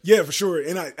do that. Yeah, for sure.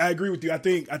 And I agree with you. I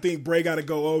think Bray got to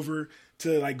go over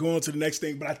to like go on to the next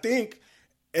thing. But I think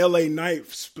LA Knight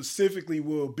specifically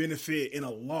will benefit in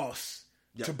a loss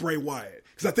to Bray Wyatt.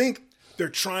 Because I think they're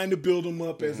trying to build him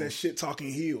up as that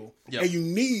shit-talking heel. Yep. And you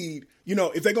need,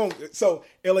 if they're going to... So,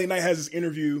 LA Knight has this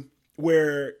interview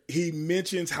where he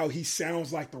mentions how he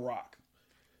sounds like The Rock.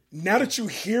 Now that you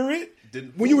hear it,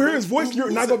 when you hear his voice,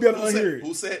 you're not going to be able to unhear it.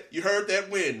 Who said, you heard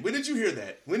that when? When did you hear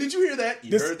that? When did you hear that?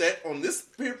 You heard that on this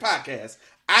here podcast.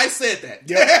 I said that.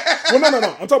 Yeah. Well, no.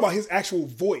 I'm talking about his actual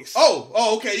voice.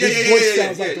 Oh, okay. Yeah, his voice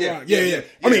sounds like The Rock. Yeah.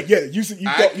 I mean,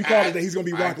 you called it that he's going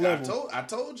to be Rock level. I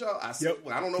told y'all. I said,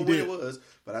 I don't know when it was,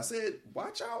 but I said,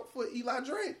 watch out for Eli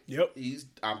Drake. Yep.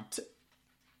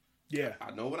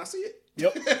 I know when I see it.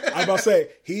 Yep. I'm about to say,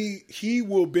 he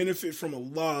will benefit from a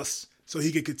loss so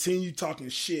he can continue talking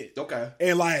shit. Okay.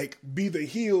 And like be the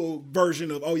heel version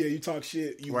of, you talk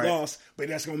shit, you lost, but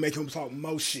that's going to make him talk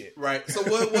more shit. Right. So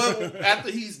what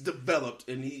after he's developed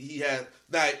and he had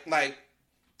like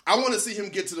I want to see him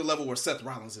get to the level where Seth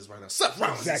Rollins is right now. Seth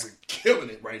Rollins is killing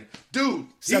it right now. Dude.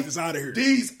 Seth is out of here.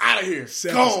 He's out of here.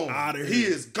 Seth gone. Is out of here. He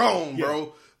is gone,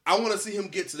 bro. I want to see him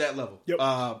get to that level. Yep.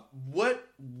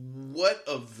 What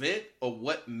event or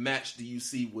what match do you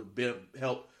see would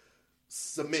help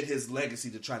cement his legacy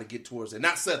to try to get towards it?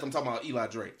 Not Seth, I'm talking about Eli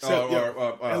Drake. Or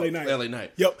LA Knight. LA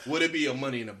Knight. Yep. Would it be a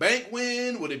Money in the Bank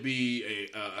win? Would it be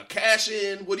a cash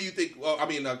in? What do you think? Well, I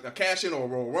mean, a cash in or a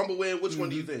Royal Rumble win? Which one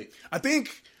do you think? I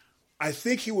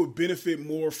think he would benefit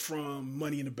more from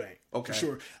Money in the Bank. Okay. For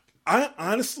sure. I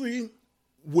honestly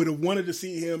would have wanted to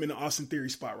see him in the Austin Theory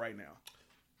spot right now.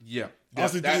 Yeah.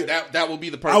 That will be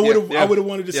the person. I would have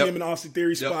wanted to see him in the Austin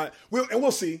Theory spot.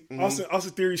 We'll see.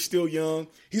 Austin Theory's still young.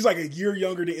 He's like a year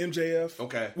younger than MJF.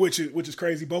 Okay. Which is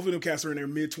crazy. Both of them cats are in their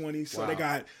mid-20s, so they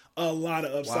got a lot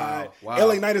of upside. Wow.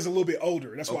 LA Knight is a little bit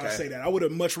older. That's why I say that. I would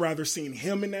have much rather seen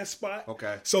him in that spot.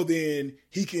 Okay. So then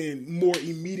he can more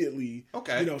immediately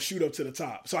shoot up to the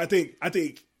top. So I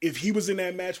think if he was in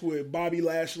that match with Bobby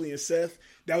Lashley and Seth,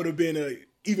 that would have been a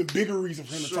even bigger reason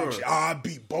for him to talk shit. I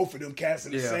beat both of them cats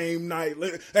in the same night.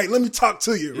 Let me talk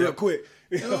to you real quick.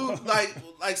 Dude,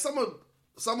 like some of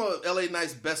some of LA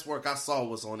Knight's best work I saw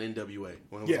was on NWA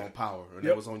when it was on Power and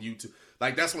it was on YouTube.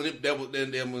 Like that's when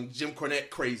when Jim Cornette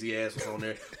crazy ass was on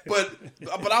there. But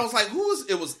I was like, who was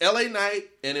it? Was LA Knight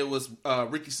and it was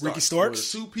Ricky Starks. Ricky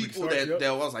Starks, the two people that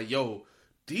I was like, yo,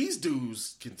 these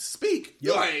dudes can speak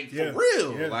like for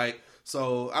real. Yeah. Like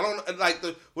so I don't like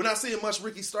we're not seeing much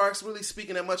Ricky Starks really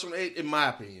speaking that much on in my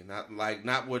opinion.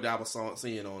 Not what I was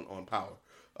seeing on Power.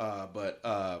 But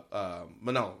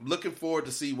no, looking forward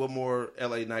to see what more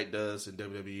LA Knight does in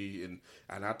WWE,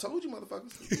 and I told you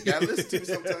motherfuckers, you gotta listen to me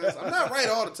sometimes. I'm not right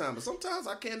all the time, but sometimes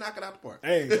I can't knock it out the park.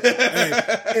 Hey,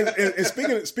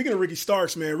 and speaking of Ricky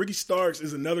Starks, man, Ricky Starks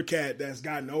is another cat that's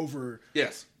gotten over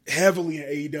heavily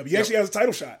in AEW. He actually has a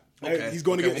title shot. Okay. He's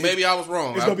going to get. Well, maybe I was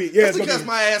wrong. It's gonna be because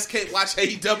my ass can't watch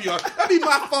AEW. That'd be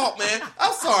my fault, man.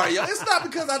 I'm sorry, yo. It's not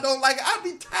because I don't like it. I'd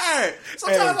be tired.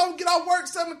 Sometimes I don't get off work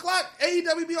 7 o'clock.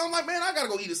 AEW be on like, man, I gotta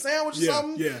go eat a sandwich or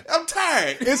something. Yeah. I'm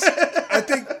tired. I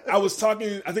think I was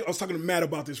talking to Matt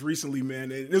about this recently,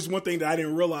 man. And there's one thing that I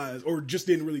didn't realize or just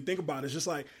didn't really think about. It's just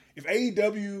like if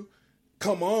AEW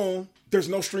come on, there's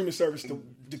no streaming service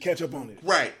to catch up on it.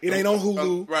 Right. It ain't on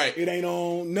Hulu. Right. It ain't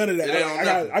on none of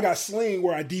that. I got Sling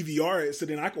where I DVR it so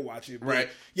then I can watch it. But right.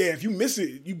 Yeah, if you miss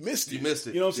it, you missed it. You missed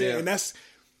it. You know what I'm saying? Yeah.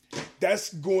 And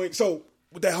that's going so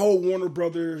with that whole Warner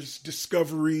Brothers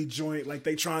Discovery joint, like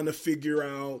they trying to figure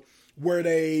out where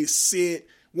they sit.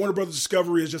 Warner Brothers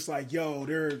Discovery is just like, yo,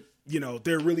 they're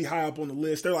really high up on the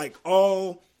list. They're like,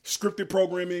 all scripted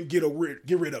programming, get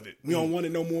rid of it. We don't want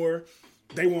it no more.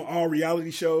 They want all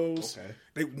reality shows. Okay.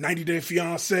 They 90 Day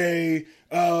Fiance,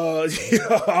 all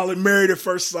in Married at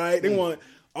First Sight. They want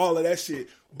all of that shit.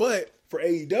 But for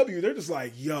AEW, they're just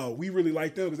like, yo, we really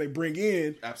like them because they bring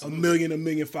in $1 million, $1.5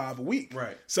 million a week.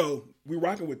 Right. So we're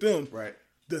rocking with them. Right.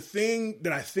 The thing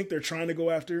that I think they're trying to go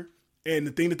after and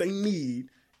the thing that they need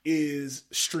is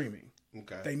streaming.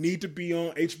 Okay. They need to be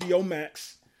on HBO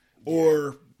Max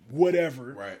or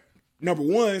whatever. Right. Number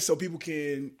one, so people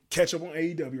can catch up on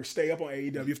AEW or stay up on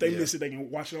AEW. If they miss it, they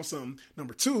can watch it on something.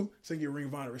 Number two, so they can get Ring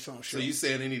of Honor or something. So you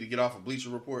saying they need to get off of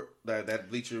Bleacher Report? That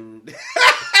Bleacher...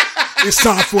 It's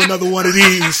time for another one of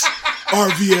these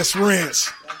RVS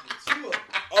rants.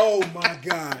 Oh my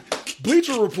God.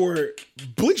 Bleacher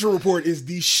Report is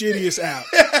the shittiest app.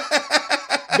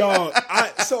 Dog,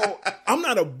 I'm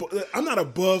not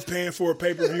above paying for a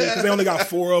pay-per-view because they only got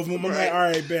 4 of them. I'm like, all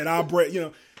right, bet I'll break,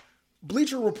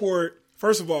 Bleacher Report,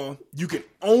 first of all, you can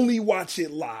only watch it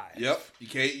live. Yep. You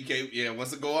can't, yeah,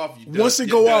 once it go off, you're done. Once it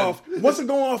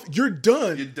go off, you're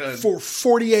done. You're done. For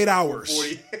 48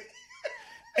 hours.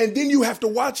 And then you have to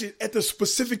watch it at the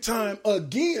specific time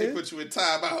again. They put you in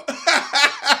timeout.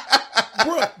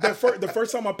 Bro, the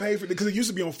first time I paid for it, because it used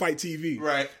to be on Fight TV.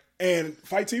 Right. And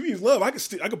Fight TV is love. I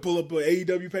could pull up an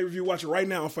AEW pay-per-view, watch it right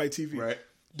now on Fight TV. Right.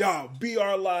 Dog,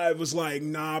 BR Live was like,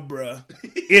 nah, bruh,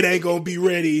 it ain't gonna be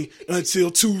ready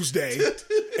until Tuesday.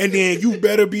 And then you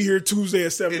better be here Tuesday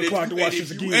at 7 o'clock to watch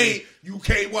this again. You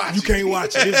can't watch it. You can't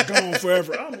watch it. It's gone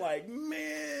forever. I'm like,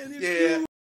 man.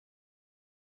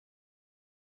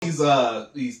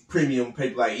 These premium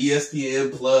paper like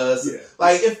ESPN Plus. Yeah.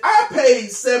 Like if I paid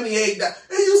 $78, it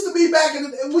used to be back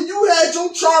when you had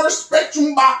your Charter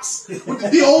Spectrum box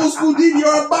with the old school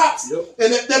DVR box,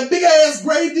 and that big ass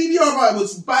gray DVR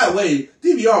box. Which, by the way,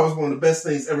 DVR was one of the best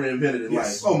things ever invented in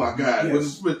life. Oh my God!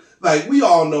 Yes. Like we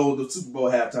all know the Super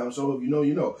Bowl halftime show. If you know,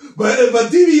 you know. But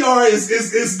DVR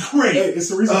is great. Hey, it's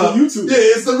the reason for YouTube. Yeah,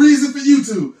 it's the reason for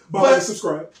YouTube. But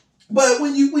subscribe. But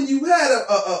when you had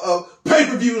a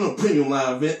pay-per-view and a premium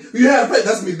live event,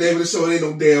 that's me the name of the show. It ain't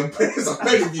no damn, it's a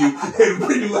pay-per-view and a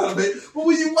premium live event. But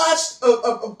when you watched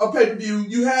a pay-per-view,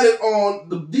 you had it on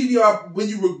the DVR when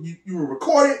you were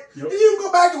recorded, and you can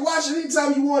go back and watch it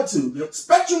anytime you want to. Yep.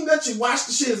 Spectrum lets you watch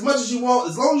the shit as much as you want,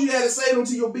 as long as you had it saved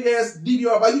onto your big ass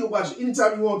DVR box, you can watch it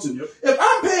anytime you want to. Yep. If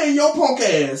I'm paying your punk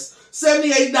ass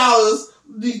 $78,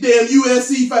 the damn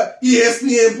USC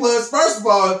ESPN Plus, first of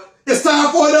all, it's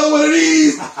time for another one of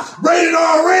these rated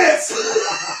R rants.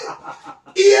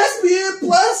 ESPN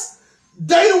Plus,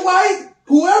 Dana White,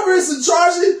 whoever is in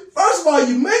charge of it. First of all,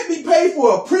 you make me pay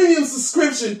for a premium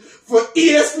subscription for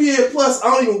ESPN Plus.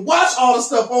 I don't even watch all the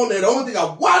stuff on there. The only thing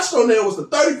I watched on there was the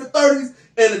 30 for 30s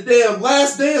and the damn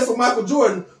Last Dance with Michael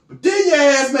Jordan. But then your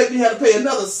ass make me have to pay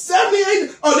another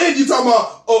 $78. Oh, then you talking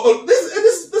about,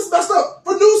 this messed up.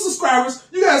 For new subscribers,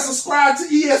 you gotta subscribe to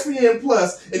ESPN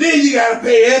Plus, and then you gotta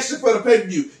pay extra for the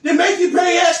pay-per-view. Then make you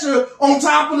pay extra on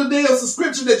top of the damn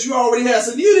subscription that you already have.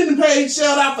 So you didn't pay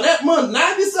shelled out for that month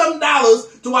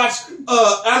 $90-something to watch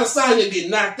Adesanya get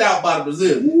knocked out by the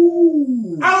Brazilian.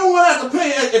 Ooh. I don't want to have to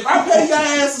pay. If I pay your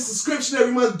ass a subscription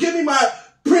every month, give me my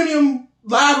premium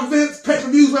live events,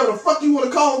 pay-per-views, whatever the fuck you want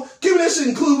to call them. Give me that shit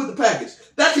included with the package.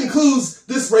 That concludes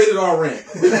this Rated R rant.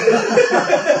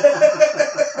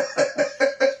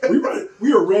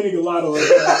 We are ranting a lot on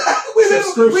We've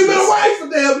been away for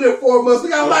damn near 4 months. We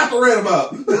got a lot to rant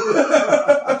about.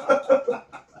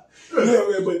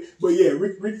 but yeah,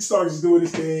 Ricky Starks is doing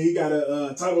his thing. He got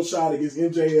a title shot against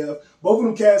MJF. Both of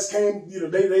them cats came,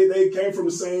 they came from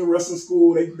the same wrestling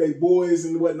school. They boys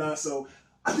and whatnot. So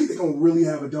I think they're gonna really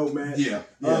have a dope match. Yeah.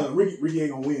 Ricky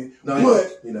ain't gonna win,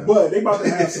 but they about to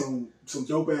have some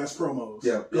dope ass promos.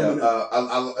 Yeah.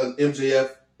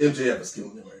 MJF is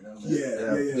killing it right now. Man.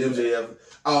 Yeah. MJF.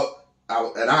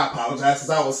 And I apologize because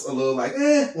I was a little like,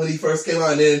 when he first came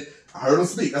out, and then I heard him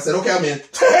speak. I said, okay, I'm in.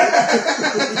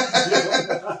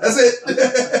 That's it.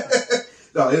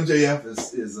 No, MJF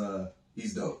is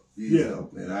he's dope. He's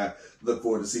dope, man. I look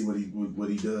forward to see what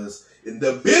he does in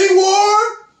the bidding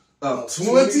war of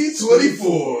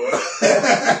 2024.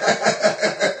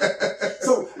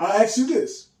 So I ask you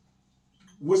this: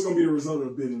 what's going to be the result of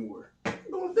the bidding war?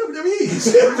 WWE.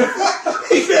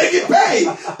 He can't get paid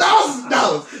thousands of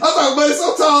dollars. I'm talking about it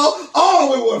so tall, all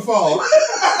the way would fall.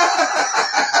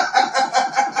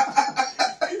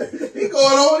 He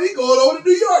going over to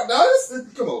New York now.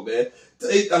 Come on, man.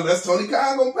 Unless Tony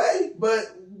Khan gonna pay,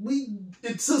 but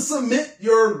to submit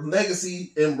your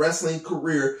legacy in wrestling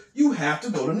career, you have to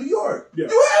go to New York. Yeah.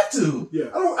 You have to.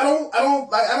 Yeah. I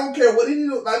don't care what any.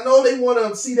 I know they want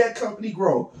to see that company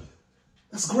grow.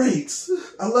 That's great.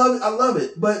 I love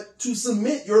it. But to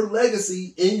submit your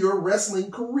legacy in your wrestling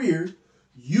career,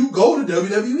 you go to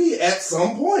WWE at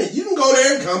some point. You can go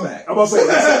there and come back. I'm gonna say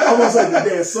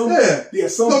that some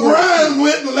LeBron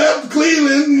went and left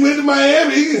Cleveland and went to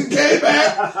Miami and came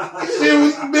back.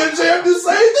 And Ben Champ did the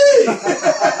same thing.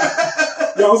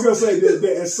 Yeah, I was gonna say that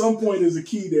at some point is a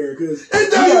key there because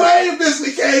NWA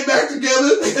eventually came back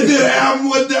together and did an album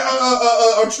with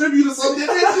a tribute or something.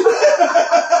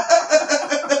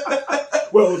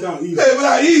 Well, without easy.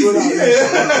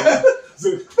 Yeah.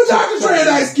 But y'all can trade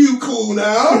Ice Cube cool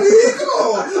now. Come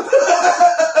on.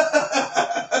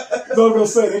 So I'm gonna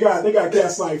say they got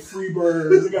cats like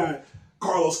Freebirds, they got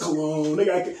Carlos Colon, they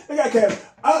got cats.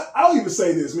 I'll even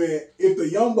say this, man. If the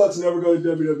Young Bucks never go to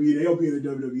WWE, they'll be in the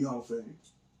WWE Hall of Fame.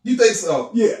 You think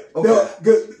so? Yeah. Okay.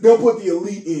 They'll put the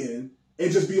elite in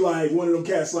and just be like one of them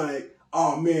cats like,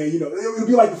 oh man, it'll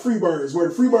be like the Freebirds, where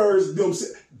the Freebirds,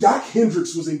 Doc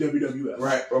Hendricks was in WWF.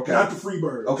 Right, okay. Not the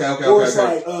Freebirds. Okay. Or it's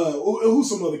like, who's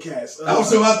some other cats? I was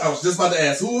just about to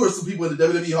ask, who are some people in the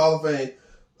WWE Hall of Fame?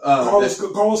 Carlos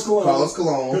Colon. Carlos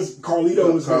Colon. Because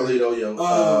Carlito was there. Carlito,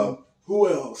 yeah. Who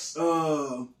else?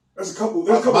 There's a couple.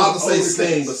 I was about to say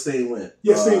Sting, but Sting went.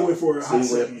 Yeah, Sting went for a hot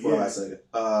second.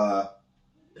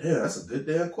 Yeah, that's a good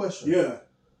damn question. Yeah.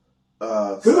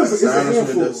 Steiner's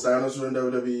were in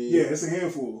WWE. Yeah, it's a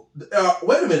handful.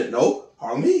 Wait a minute, no.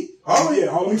 Harlem Heat.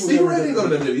 Stevie Ray didn't go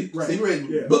to WWE. Right. Stevie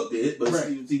Ray booked it, but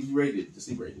right. Stevie Ray did.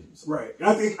 So. Right. And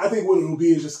I think what it'll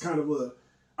be is just kind of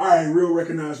real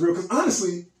recognized, real. Because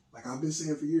honestly, like I've been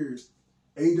saying for years,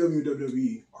 AEW and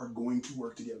WWE are going to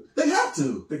work together. They have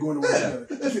to. They're going to work together.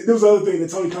 There was another thing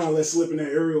that Tony Khan let slip in that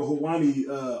Ariel Helwani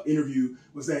interview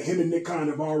was that him and Nick Khan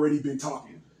have already been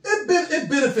talking. It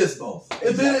benefits both.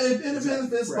 Exactly. It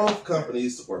benefits both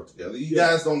companies to work together. You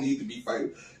guys don't need to be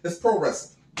fighting. It's pro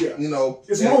wrestling. Yeah,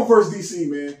 it's Marvel versus DC,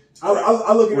 man.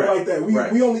 I look at it like that.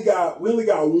 We only got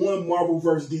one Marvel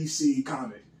versus DC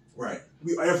comic, right?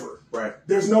 Right.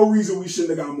 There's no reason we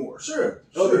shouldn't have got more. Sure.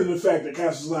 Other than the fact that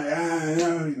Cass was like,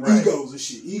 egos and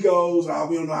shit. Egos.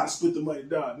 We don't know how to split the money,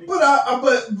 dog.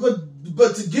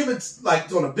 But to give it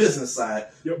like on a business side,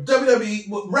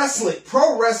 WWE wrestling,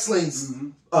 pro wrestling's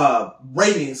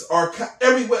ratings are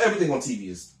everything on TV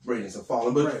is ratings are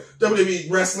falling, but WWE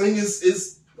wrestling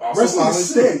is also falling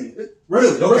steady.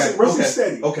 Wrestling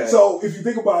steady. Okay. So if you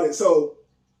think about it,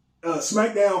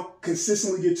 SmackDown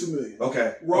consistently get 2 million.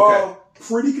 Okay. Raw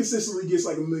pretty consistently gets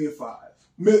like 1.5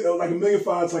 million. Like 1.5 million to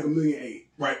like 1.8 million.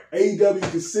 Right. AEW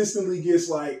consistently gets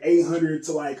like 800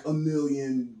 to like 1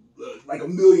 million, like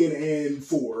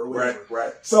 1,000,004 or whatever.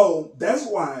 Right. So that's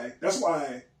why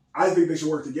I think they should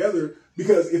work together,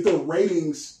 because if their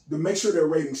ratings, to make sure their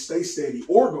ratings stay steady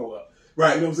or go up.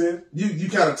 Right. You know what I'm saying? You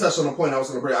kind of touched on a point I was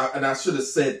going to bring, and I should have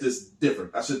said this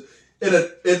different.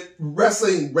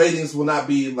 Wrestling ratings will not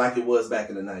be like it was back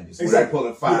in the 90s. Exactly. They're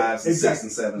pulling 5s and 6s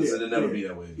and 7s, and it'll never be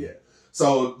that way again. Yeah.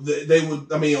 So they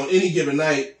would, on any given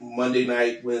night, Monday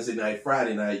night, Wednesday night,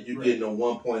 Friday night, you're getting a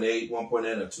 1.8,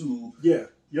 1.8, or 2. Yeah.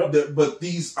 Yep. But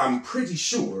these, I'm pretty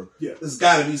sure, there's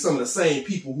got to be some of the same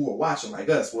people who are watching like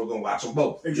us. We're going to watch them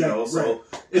both. Exactly. So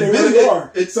they really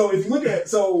are. So if you look at,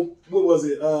 what was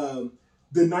it?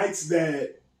 The nights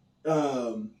that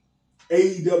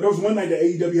AEW, there was one night that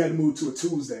AEW had to move to a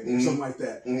Tuesday or something like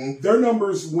that. Their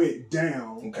numbers went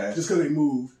down just because they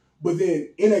moved. But then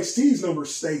NXT's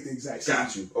numbers stayed the exact same.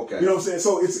 Got you. Okay. You know what I'm saying?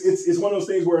 So it's one of those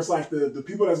things where it's like the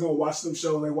people that's gonna watch them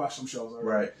shows, they watch them shows.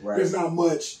 Right. There's not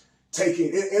much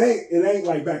taking. It ain't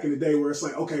like back in the day where it's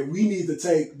like, okay, we need to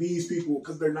take these people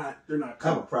because they're not. I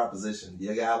have a proposition.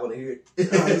 You guys want to hear it?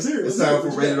 Let's hear it. It's time for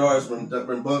Rated R's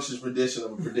rambunctious rendition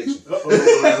of a prediction. Well,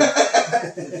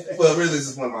 really, this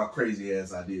is one of my crazy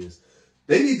ass ideas.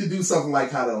 They need to do something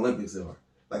like how the Olympics are.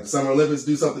 Like the Summer Olympics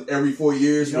do something every 4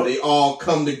 years where they all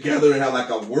come together and have like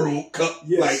a World Cup,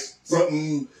 like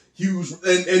something huge,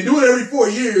 and do it every 4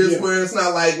 years where it's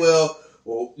not like, well,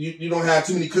 you don't have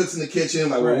too many cooks in the kitchen.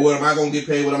 Like, well, what am I going to get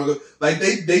paid? What am I going to... Like,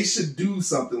 they should do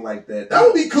something like that. That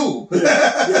would be cool.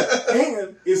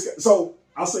 And so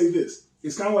I'll say this.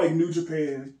 It's kind of like New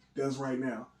Japan does right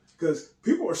now. Because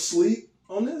people are asleep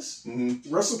on this.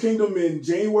 Wrestle Kingdom in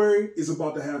January is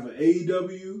about to have an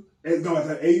AEW... And going to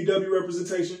have AEW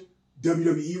representation,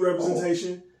 WWE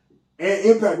representation, and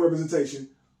Impact representation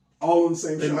all on the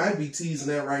same show. They might be teasing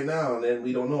that right now, and then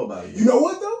we don't know about it yet. You know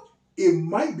what, though? It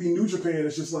might be New Japan.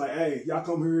 It's just like, hey, y'all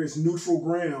come here. It's neutral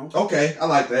ground. Okay, I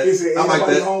like that. I like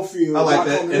that. Home field. I like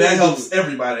that. And that helps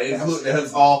everybody. It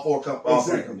helps all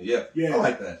three companies. Yeah. I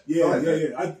like that.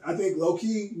 Yeah. I think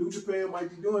low-key, New Japan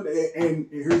might be doing that. And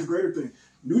here's the greater thing.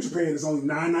 New Japan is only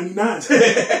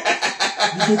 $9.99.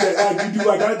 You get that, you do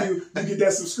like I do, you get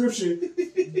that subscription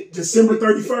December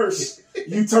 31st.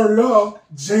 You turn it off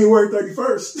January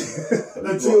 31st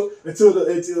until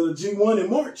the G1 in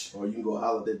March. Or you can go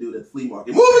holler at that dude at the flea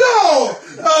market. Moving on!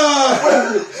 I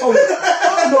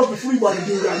don't know if the flea market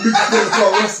dude got New Japan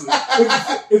Pro Wrestling.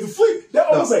 If the flea, the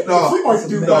flea market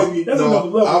dude might be, that's another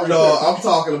level. I'm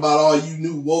talking about all you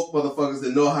new woke motherfuckers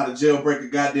that know how to jailbreak a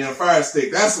goddamn fire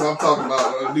stick. That's what I'm talking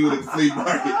about, dude at the flea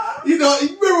market. You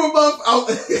remember about... Are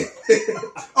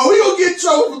we gonna get in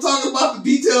trouble for talking about the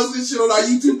details of this shit on our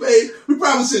YouTube page? We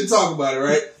probably shouldn't talk about it,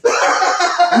 right?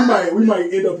 we might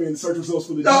end up in search results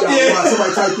for the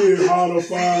somebody type in how to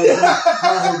find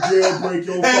how to jailbreak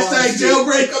your hashtag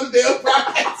jailbreak on the damn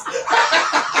podcast.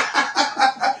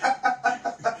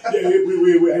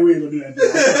 we ain't gonna do that.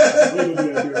 We ain't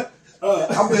gonna do that. I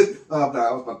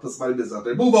was about to put somebody's business out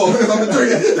there. Move on, because I'm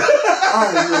drinking.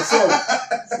 All right, so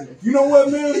you know what,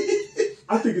 man?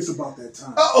 I think it's about that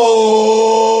time. I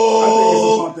think it's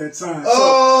about that time.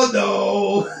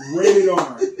 No. Rated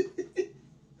R.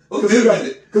 I'm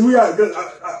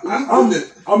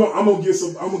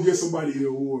gonna give somebody the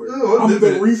award.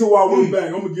 The reason why we're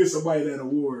back, I'm gonna give somebody that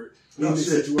award in this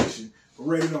situation.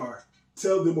 Rated R.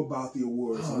 Tell them about the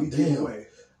awards. We give away.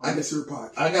 I guess your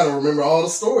podcast. I gotta remember all the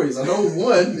stories. I know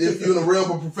one. If you're in the realm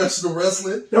of professional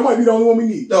wrestling, that might be the only one we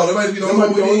need. No, that might be the only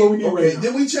one we need. Okay,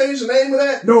 did we change the name of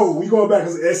that? No, we going back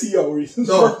as SEO reasons.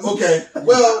 No, okay.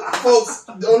 Well, folks,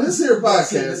 on this here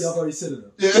podcast, y'all already said it.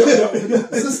 Yeah,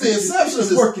 since the inception of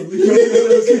this, working.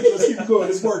 Let's keep going.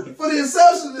 It's working. For the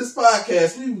inception of this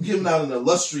podcast, we've been giving out an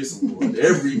illustrious award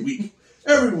every week.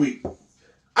 Every week.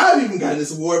 I've even gotten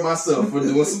this award myself for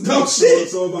doing some dumb shit.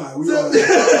 So have I. We don't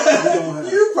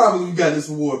have. You probably got this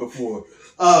award before.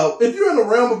 If you're in the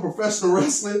realm of professional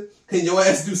wrestling and your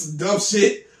ass do some dumb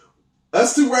shit,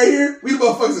 us two right here, we the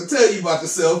motherfuckers that tell you about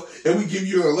yourself and we give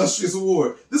you an illustrious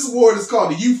award. This award is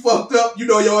called the You Fucked Up, You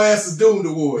Know Your Ass is Doomed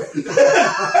award.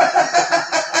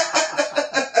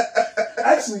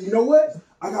 Actually, you know what?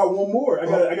 I got one more.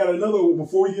 I got another one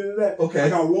before we get into that. Okay. I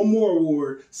got one more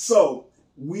award. So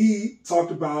we talked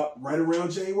about right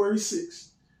around January 6th.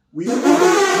 We made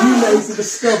the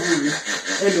discovery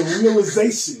and the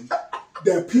realization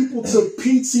that people took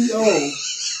PTO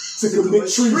to commit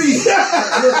treason.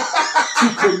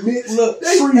 To commit treason.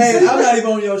 Hey, I'm not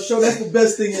even on your show. That's the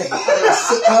best thing ever.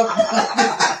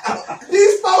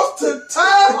 These folks took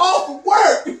time off of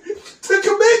work to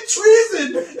commit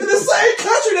treason in the same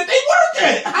country that they work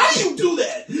at. How do you do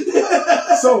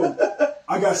that? So,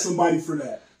 I got somebody for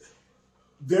that.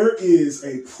 There is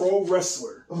a pro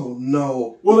wrestler. Oh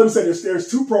no! Well, let me say there's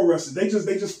two pro wrestlers.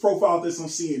 They just profiled this on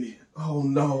CNN. Oh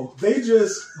no! There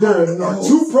are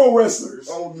two pro wrestlers.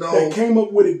 Oh no! That came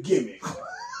up with a gimmick.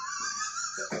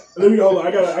 Let me hold on.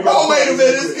 I got. Oh wait a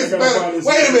minute! This gets better.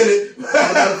 Wait a minute!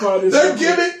 I gotta find this. Their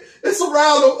gimmick. It's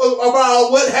around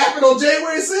what happened on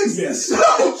January 6th. Yes.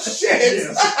 Oh shit!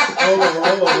 Yes. Hold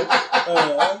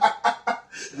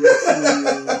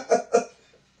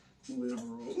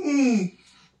on.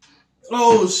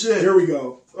 Oh shit! Here we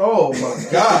go. Oh my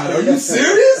god! Are you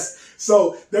serious?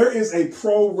 So there is a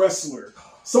pro wrestler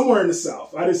somewhere in the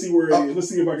South. I didn't see where it is. Let's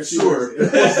see if I can see. Sure.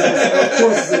 Of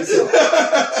course it's in the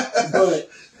South. But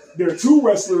there are two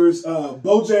wrestlers.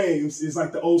 Bo James is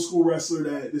like the old school wrestler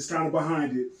that is kind of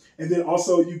behind it. And then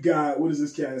also you got, what is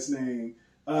this cat's name?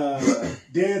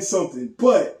 Dan something.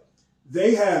 But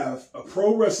they have a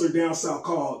pro wrestler down south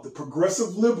called the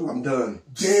Progressive Liberal. I'm done.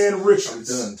 Dan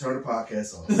Richards. I'm done. Turn the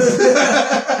podcast on.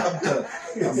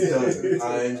 I'm done.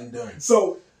 I'm done.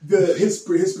 So his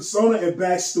persona and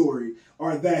backstory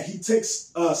are that he takes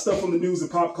stuff from the news and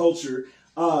pop culture,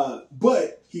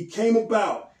 but he came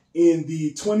about in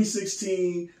the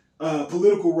 2016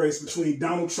 political race between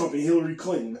Donald Trump and Hillary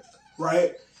Clinton,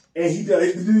 right? And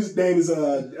the dude's name is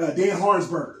Dan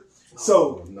Harnsberger.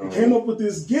 So he came up with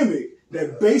this gimmick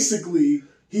that basically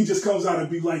he just comes out and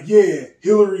be like, yeah,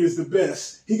 Hillary is the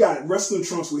best. He got wrestling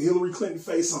trunks with Hillary Clinton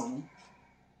face on them.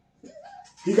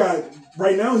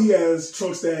 Right now he has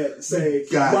trunks that say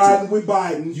Biden with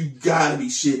Biden. You gotta be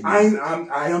shitting me.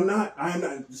 I am not.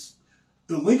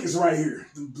 The link is right here.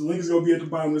 The link is going to be at the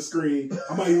bottom of the screen.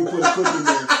 I might even put a clip in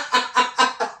there.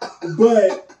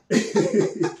 But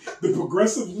the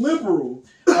Progressive Liberal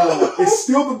is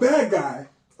still the bad guy.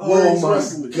 Oh my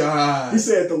God. He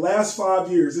said the last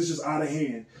 5 years, it's just out of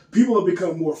hand. People have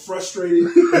become more frustrated.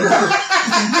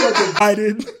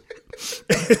 Divided.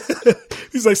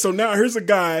 He's like, so now here's a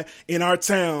guy in our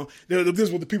town. This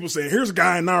is what the people say. Here's a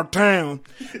guy in our town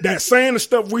that's saying the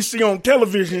stuff we see on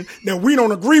television that we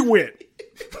don't agree with.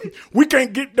 We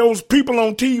can't get those people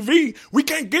on TV. We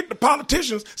can't get the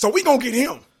politicians, so we gonna get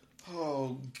him.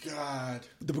 Oh God!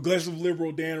 The Progressive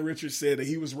Liberal Dan Richards said that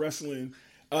he was wrestling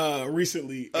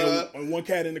recently, and one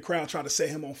cat in the crowd tried to set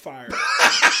him on fire.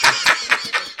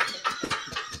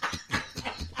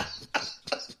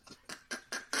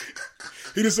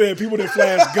 He just said people didn't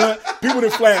flash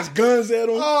guns at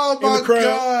him in the crowd.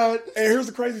 God. And here's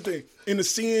the crazy thing: in the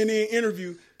CNN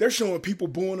interview, they're showing people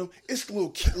booing him. It's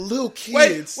little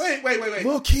kids. Wait.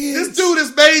 Little kids. This dude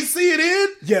is made CNN?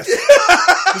 Yes.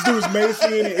 This dude is made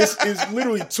CNN. It's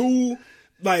literally two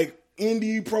like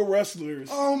indie pro wrestlers.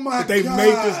 Oh my God. They've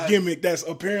made this gimmick that's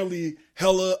apparently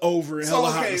hella over and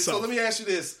hella hot. So let me ask you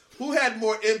this: who had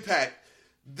more impact?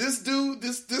 This dude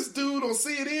on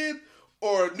CNN?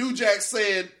 Or New Jack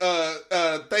saying,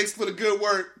 thanks for the good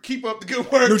work, keep up the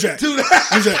good work. New Jack. New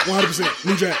Jack, 100%.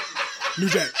 New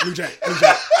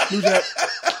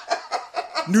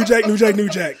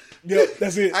Jack. Yep,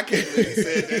 that's it. I can't believe he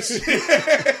said that shit.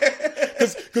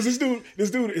 Because this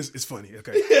dude is funny,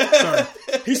 okay? Sorry.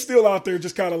 He's still out there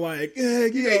just kind of like,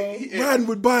 riding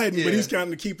with Biden, but he's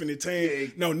kind of keeping it tame. Yeah.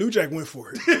 No, New Jack went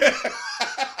for it.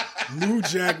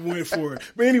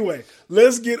 But anyway,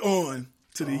 let's get on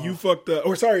to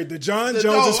the the John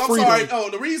Jones'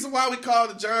 Freedom. The reason why we call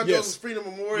it the John Jones' Freedom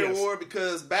Memorial Award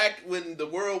because back when the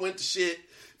world went to shit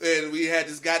and we had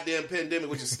this goddamn pandemic,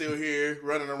 which is still here,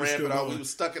 running around, but we was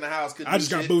stuck in the house. I just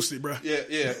got boosted, bro.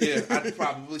 Yeah. I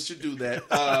probably should do that.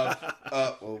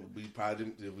 We probably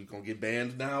didn't. We gonna get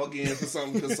banned now again for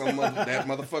something because that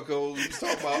motherfucker we was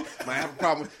talking about might have a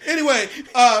problem. Anyway,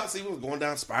 see, we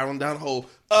were spiraling down the hole.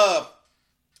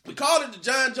 We called it the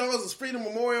John Jones' Freedom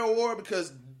Memorial Award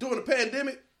because during the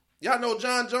pandemic, y'all know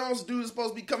John Jones, dude is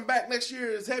supposed to be coming back next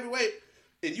year as heavyweight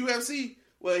in UFC.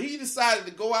 Well, he decided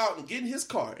to go out and get in his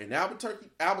car in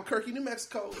Albuquerque, New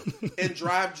Mexico, and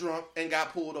drive drunk and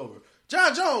got pulled over.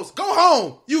 John Jones, go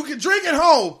home. You can drink at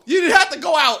home. You didn't have to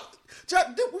go out. You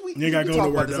ain't got to go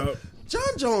nowhere, dog.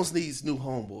 John Jones needs new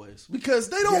homeboys because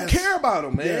they don't care about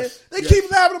him, man. Yes. They keep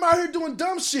having him out here doing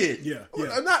dumb shit. Yeah.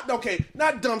 Not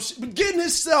dumb shit, but getting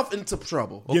himself into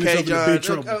trouble. Okay, John. Big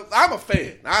trouble. I'm a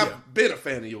fan. I've been a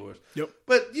fan of yours. Yep.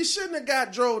 But you shouldn't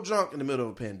have drove drunk in the middle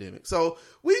of a pandemic. So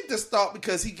we just thought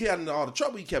because he got into all the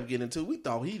trouble he kept getting into, we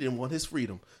thought he didn't want his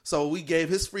freedom. So we gave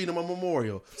his freedom a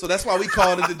memorial. So that's why we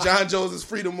called it the John Jones'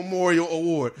 Freedom Memorial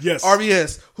Award. Yes.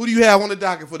 RBS, who do you have on the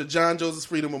docket for the John Jones'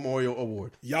 Freedom Memorial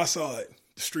Award? Y'all saw it.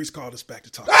 The streets called us back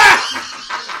to talk. Oh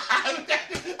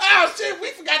shit,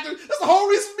 we forgot that's the whole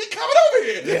reason me coming over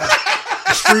here. Yeah.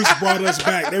 The streets brought us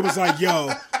back. They was like,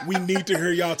 yo, we need to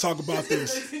hear y'all talk about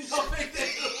this.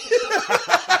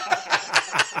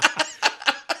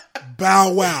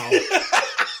 Bow Wow.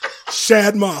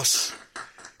 Shad Moss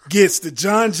gets the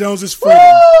John Jones' Freedom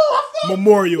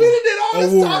Memorial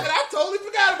Award. I totally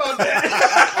forgot about that.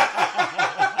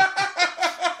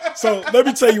 So let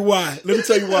me tell you why.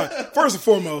 First and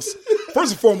foremost,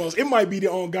 it might be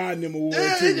the On God and Them Award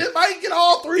too. It might get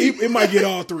all three. It might get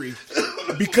all three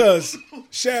because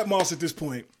Shad Moss at this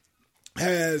point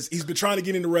he's been trying to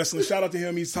get into wrestling. Shout out to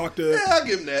him. He's talked to. Yeah, I'll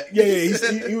give him that.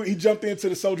 Yeah. He jumped into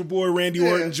the Soulja Boy Randy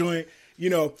Orton joint. You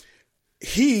know,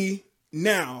 he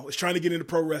now is trying to get into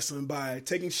pro wrestling by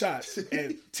taking shots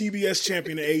at TBS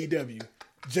champion of AEW,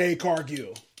 Jade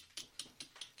Cargill.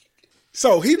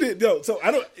 So he did. No, so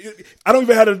I don't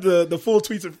even have the full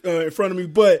tweets in front of me,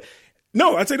 but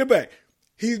no, I take it back.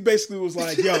 He basically was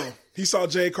like, yo, he saw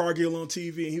Jade Cargill on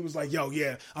TV and he was like, yo,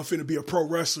 yeah, I'm finna be a pro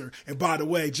wrestler. And by the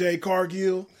way, Jade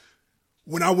Cargill,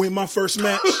 when I win my first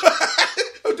match, do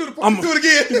it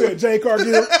again. He said, Jade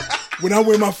Cargill, when I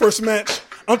win my first match,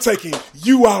 I'm taking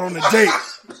you out on a date.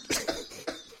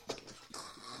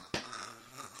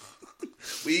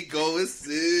 We going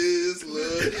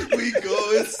Sizzler. We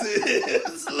going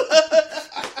Sizzler.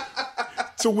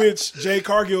 To which Jade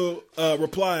Cargill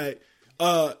replied,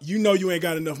 you know you ain't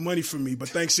got enough money for me, but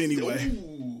thanks anyway.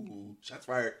 Ooh, shots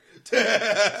fired.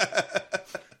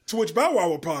 To which Bow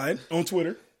Wow replied on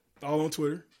Twitter, all on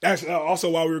Twitter. Actually,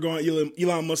 also while we were going,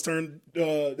 Elon Musk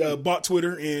bought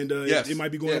Twitter, and it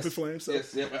might be going up in flames. So,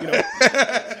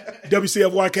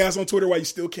 WCF Cast on Twitter while you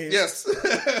still can. Yes.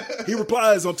 He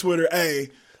replies on Twitter, hey,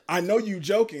 I know you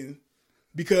joking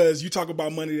because you talk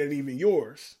about money that ain't even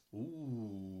yours.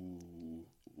 Ooh.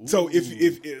 So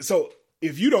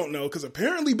if you don't know, because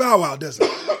apparently Bow Wow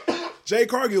doesn't, Jade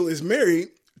Cargill is married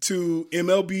to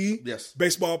MLB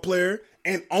baseball player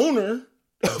and owner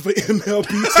of an MLB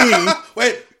team.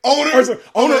 Wait, owner of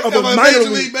a minor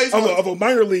league baseball of a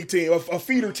minor league team, a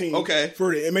feeder team. Okay.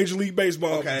 For the Major League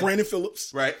Baseball. Okay. Brandon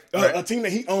Phillips, right. A team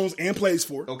that he owns and plays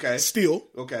for. Okay. Still,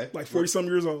 like 40-some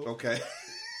years old. Okay.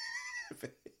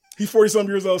 He's 40-some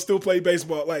years old, still play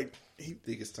baseball. Like he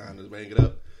think it's time to bang it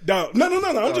up. No.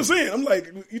 I'm just saying. I'm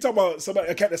like, you talk about somebody,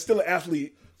 a cat that's still an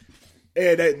athlete,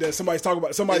 and that somebody's talking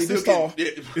about somebody this tall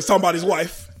is talking about his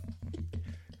wife.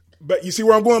 But you see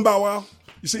where I'm going, Bow Wow?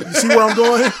 You see where I'm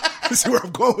going? You see where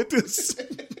I'm going with this?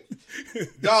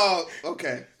 Dog,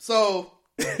 okay. So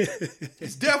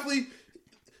it's definitely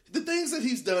the things that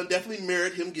he's done definitely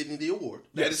merit him getting the award.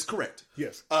 That is correct.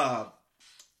 Yes. You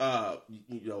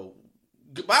know,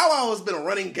 Bow Wow has been a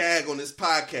running gag on this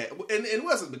podcast, and it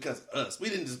wasn't because of us. We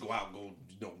didn't just go out and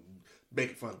go,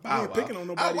 making fun of Bow Wow. Picking on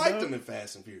nobody, I liked him in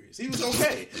Fast and Furious. He was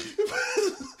okay.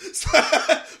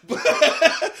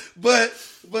 but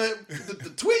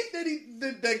the tweet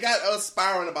that got us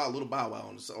spiraling about Little Bow Wow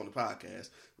on the podcast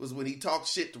was when he talked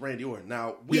shit to Randy Orton.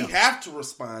 Now, we have to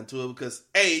respond to it because,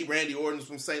 A, Randy Orton's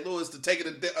from St. Louis. To take it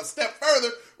a step further,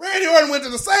 Randy Orton went to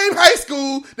the same high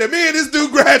school that me and this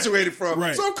dude graduated from.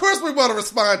 Right. So, of course, we want to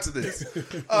respond to this.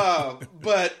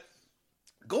 But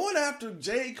going after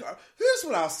Jade Cargill, here's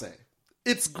what I'll say.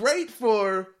 It's great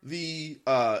for the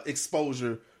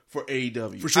exposure for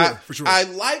AEW. For sure. I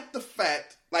like the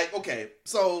fact, okay,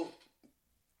 so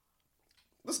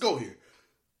let's go here.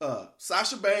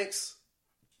 Sasha Banks,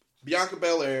 Bianca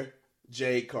Belair,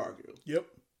 Jade Cargill. Yep.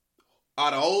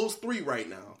 Out of those three right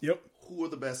now, yep. Who's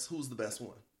the best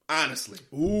one? Honestly.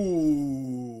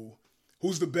 Ooh.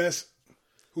 Who's the best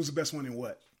one in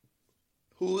what?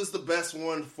 Who is the best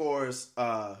one for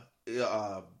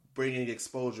bringing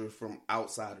exposure from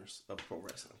outsiders of pro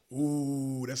wrestling?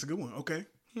 Ooh, that's a good one. Okay.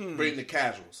 Bringing the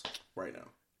casuals right now.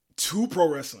 To pro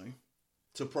wrestling.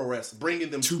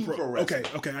 Bringing them to pro wrestling.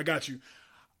 Okay, I got you.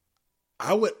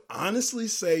 I would honestly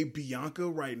say Bianca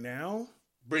right now.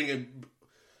 Okay,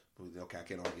 I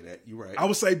can't argue that. You're right. I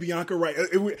would say Bianca right.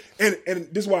 And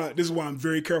this is why I'm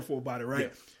very careful about it, right?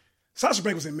 Yeah. Sasha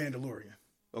Banks was in Mandalorian.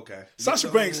 Okay. Sasha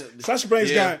Banks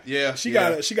got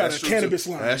a cannabis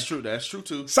line. That's true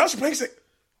too. Sasha Banks,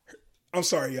 I'm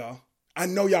sorry, y'all. I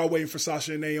know y'all waiting for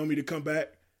Sasha and Naomi to come back.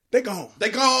 They gone. They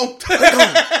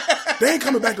ain't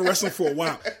coming back to wrestling for a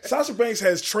while. Sasha Banks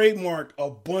has trademarked a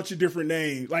bunch of different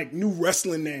names, like new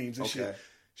wrestling names and shit.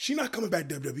 She not coming back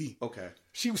to WWE. Okay.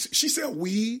 She sell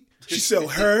weed. She sell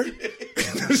her.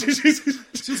 She's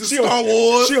Star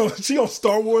Wars. She on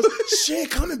Star Wars. She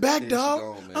ain't coming back,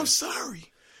 dog. I'm sorry.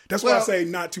 That's why I say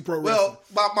not to pro wrestling.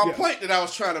 Well, my point that I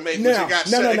was trying to make was it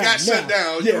got shut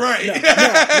down. You're right.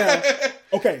 Now.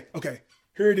 Okay.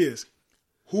 Here it is.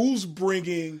 Who's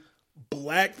bringing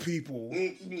black people's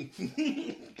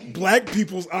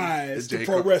eyes to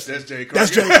pro wrestling? That's Jade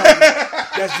Cargill.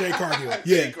 That's Jade Cargill.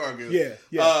 Yeah. Jade Cargill.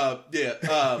 Yeah.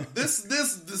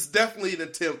 This definitely an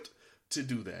attempt to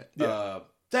do that. Yeah.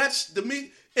 That's the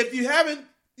me. If you haven't,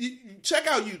 you check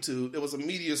out YouTube. There was a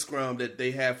media scrum that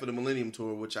they had for the Millennium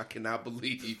Tour, which I cannot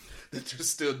believe that they're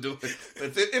still doing.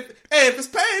 If it's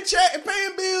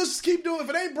paying bills, just keep doing it. If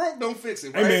it ain't broke, don't fix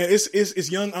it. Right? Hey man,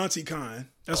 it's Young Auntie Con.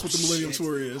 That's what the Millennium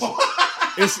Tour is.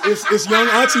 It's Young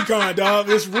Auntie Con, dog.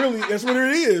 That's what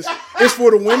it is. It's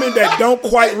for the women that don't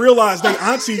quite realize they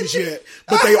aunties yet,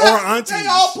 but they are aunties. They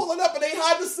all pulling up and they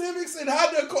Honda Civics said,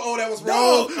 how did oh, that was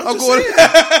No, wrong.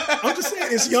 I'm just saying,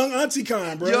 it's Young Auntie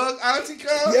Con, bro. Young Auntie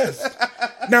Con? Yes.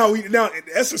 Now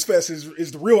Essence Fest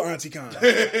is the real Auntie Con. So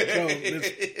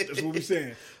that's what we're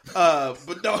saying.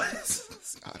 But no,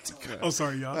 it's Auntie Con. Oh,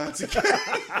 sorry, y'all. Auntie Con.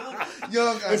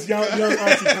 Young Auntie It's young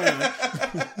Auntie Con.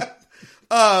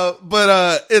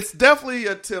 But it's definitely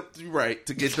a tip. You're right,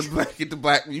 to get the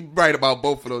black. You're right about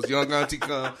both of those, Young Auntie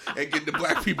Con and get the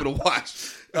black people to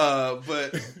watch.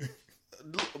 But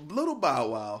Little Bow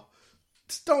Wow,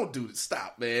 just don't do it.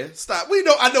 Stop, man. Stop.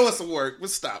 I know it's a work, but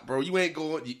stop, bro. You ain't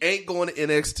going to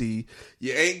NXT.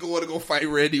 You ain't going to go fight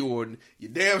Randy Orton.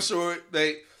 You're damn sure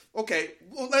okay.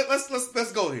 Well,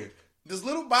 let's go here. Does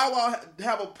Little Bow Wow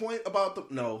have a point about the?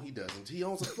 No, he doesn't. He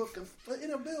owns a fucking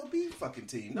MLB fucking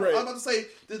team. No, right. I was about to say,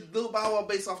 does Little Bow Wow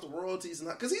based off the royalties and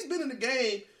because he's been in the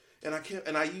game, and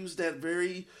I use that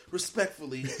very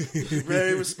respectfully,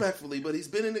 but he's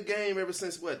been in the game ever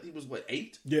since he was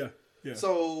 8? Yeah.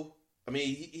 So I mean,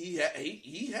 he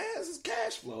has his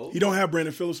cash flow. He don't have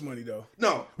Brandon Phillips money though.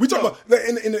 No, we talk about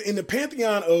in the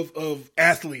pantheon of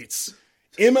athletes.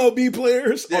 MLB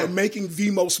players are making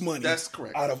the most money. That's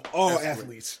correct. Out of all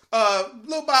athletes.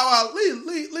 Little Bow Wow,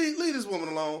 leave this woman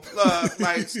alone.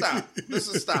 Stop.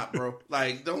 Just stop, bro.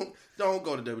 Don't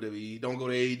go to WWE. Don't go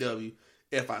to AEW.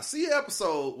 If I see an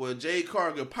episode where Jade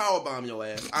Cargill powerbomb your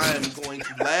ass, I am going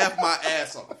to laugh my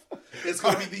ass off. It's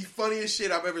going to be the funniest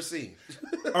shit I've ever seen.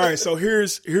 All right, so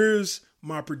here's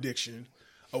my prediction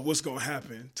of what's going to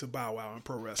happen to Bow Wow in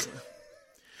pro wrestling.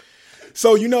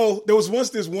 So, there was once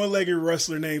this one-legged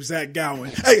wrestler named Zach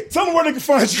Gowen. Hey, tell them where they can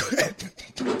find you at.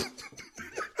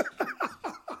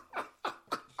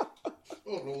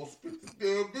 Girl.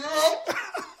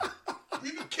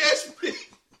 You can catch me.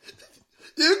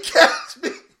 You can catch me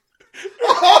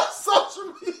on all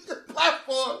social media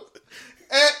platforms.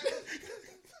 I'm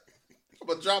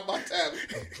going to drop my tab.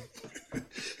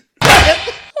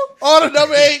 On the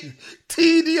number 8,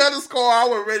 TD_. I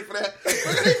wasn't ready for that.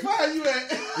 Where can they find you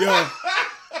at? Yo,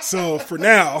 so for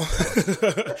now,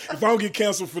 if I don't get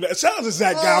canceled for that, shout out to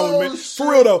Zach Gowen, man. For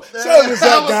real though, shout out to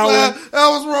Zach Gowen. That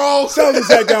was wrong. Shout out to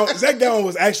Zach Gowen. Zach Gowen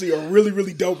was actually a really,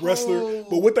 really dope wrestler,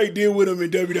 but what they did with him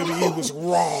in WWE was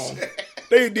wrong.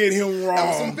 They did him wrong. That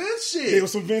was some Vince shit. It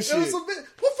was some Vince shit.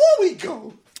 Before we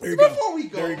go, there you go. I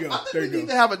think we need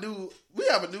to have a new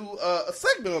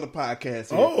segment on the podcast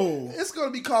here. Oh. It's going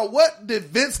to be called What Did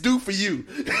Vince Do For You?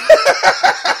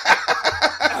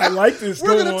 I like this.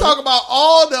 We're going to talk about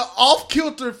all the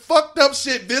off-kilter, fucked up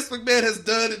shit Vince McMahon has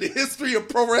done in the history of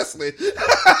pro wrestling.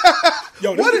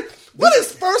 Yo, what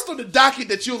is first on the docket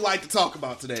that you'd like to talk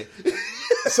about today?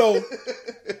 So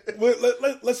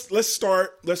let's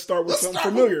start with something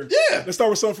familiar. Let's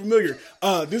start with something familiar.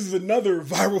 This is another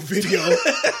viral video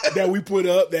that we put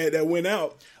up that went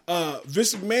out.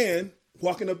 Vince McMahon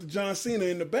walking up to John Cena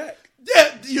in the back.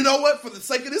 Yeah, you know what? For the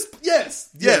sake of this,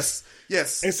 yes.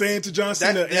 And saying to John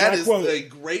Cena, that is quote, a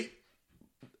great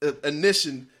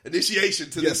initiation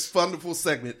to this wonderful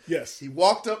segment. Yes. He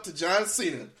walked up to John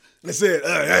Cena and said,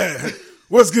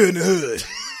 what's good in the hood?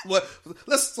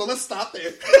 Let's stop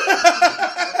there.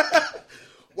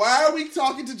 Why are we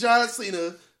talking to John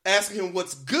Cena, asking him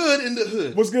what's good in the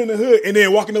hood? What's good in the hood? And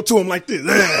then walking up to him like this.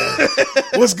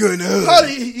 What's good in the hood?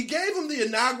 Honey, he gave him the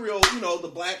inaugural, the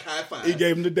black high five. He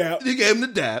gave him the dap.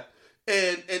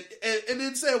 And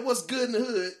then said, what's good in the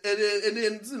hood? And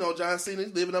then John Cena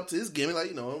living up to his gimmick,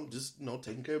 I'm just,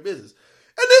 taking care of business.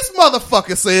 And this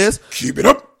motherfucker says, keep it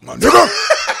up, my nigga.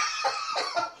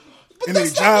 And then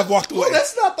he walked away. Well,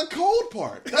 that's not the cold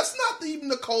part. That's not even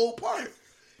the cold part.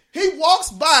 He walks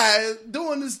by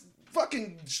doing this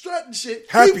fucking strutting shit.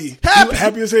 Happy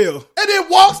as hell. And then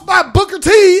walks by Booker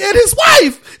T and his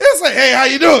wife. And it's like, hey, how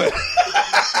you doing?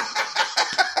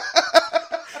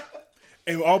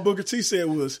 And all Booker T said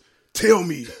was, tell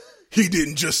me he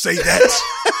didn't just say that.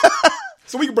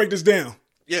 So we can break this down.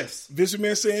 Yes. Vince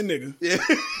McMahon saying nigga. Yeah.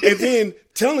 And then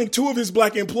telling 2 of his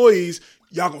black employees,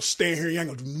 y'all gonna stand here, you ain't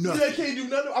gonna do nothing. You can't do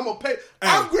nothing. I'm gonna pay.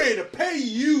 I'm ready to pay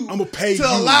you. I'm gonna pay to you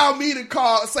allow me to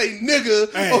say nigga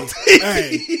on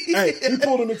TV. Hey, he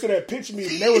pulled him into that pitch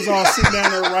meeting. They was all sitting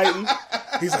down there writing.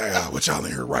 He's like, what y'all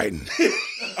in here writing?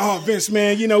 Oh, Vince,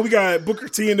 man, we got Booker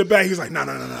T in the back. He's like, no,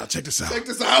 check this out. Check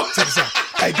this out.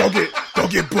 Hey, go get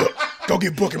Book. Go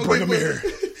get Book and bring him here.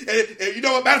 And you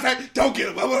know what? Matter of fact, don't get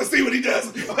him. I want to see what he does.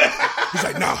 He's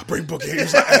like, nah, bring Book here.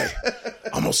 He's like, hey,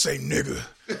 I'm gonna say nigga.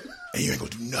 And you ain't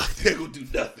gonna do nothing. You ain't gonna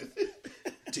do nothing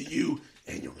to you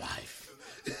and your wife.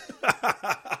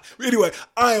 Anyway,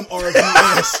 I am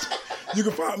RVS. You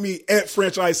can find me at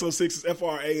FrenchIce06. It's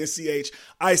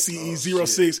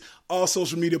FranchiCE06. All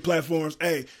social media platforms.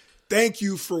 Hey, Thank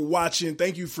you for watching.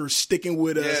 Thank you for sticking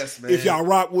with us. Yes, man. If y'all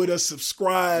rock with us,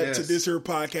 subscribe to this here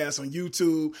podcast on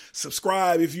YouTube.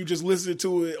 Subscribe if you just listen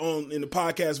to it in the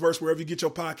podcast verse, wherever you get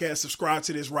your podcast. Subscribe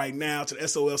to this right now, to the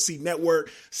SOLC Network.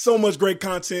 So much great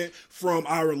content from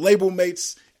our label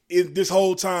mates this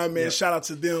whole time, man. Shout out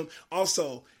to them.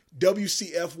 Also,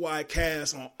 WCFY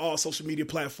Cast on all social media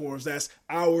platforms. That's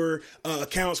our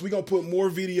accounts. We're gonna put more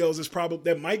videos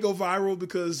that might go viral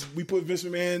because we put Vince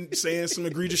McMahon saying some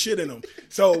egregious shit in them.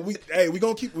 So we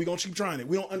gonna keep trying it.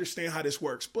 We don't understand how this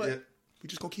works, but we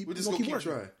just gonna keep trying.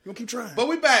 We're gonna keep trying. But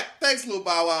we back. Thanks, little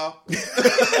Bow Wow.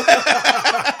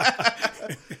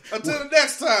 Until the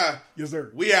next time. Yes, sir.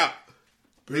 We out.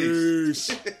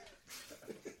 Peace.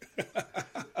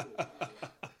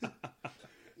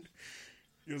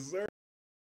 Yes, sir.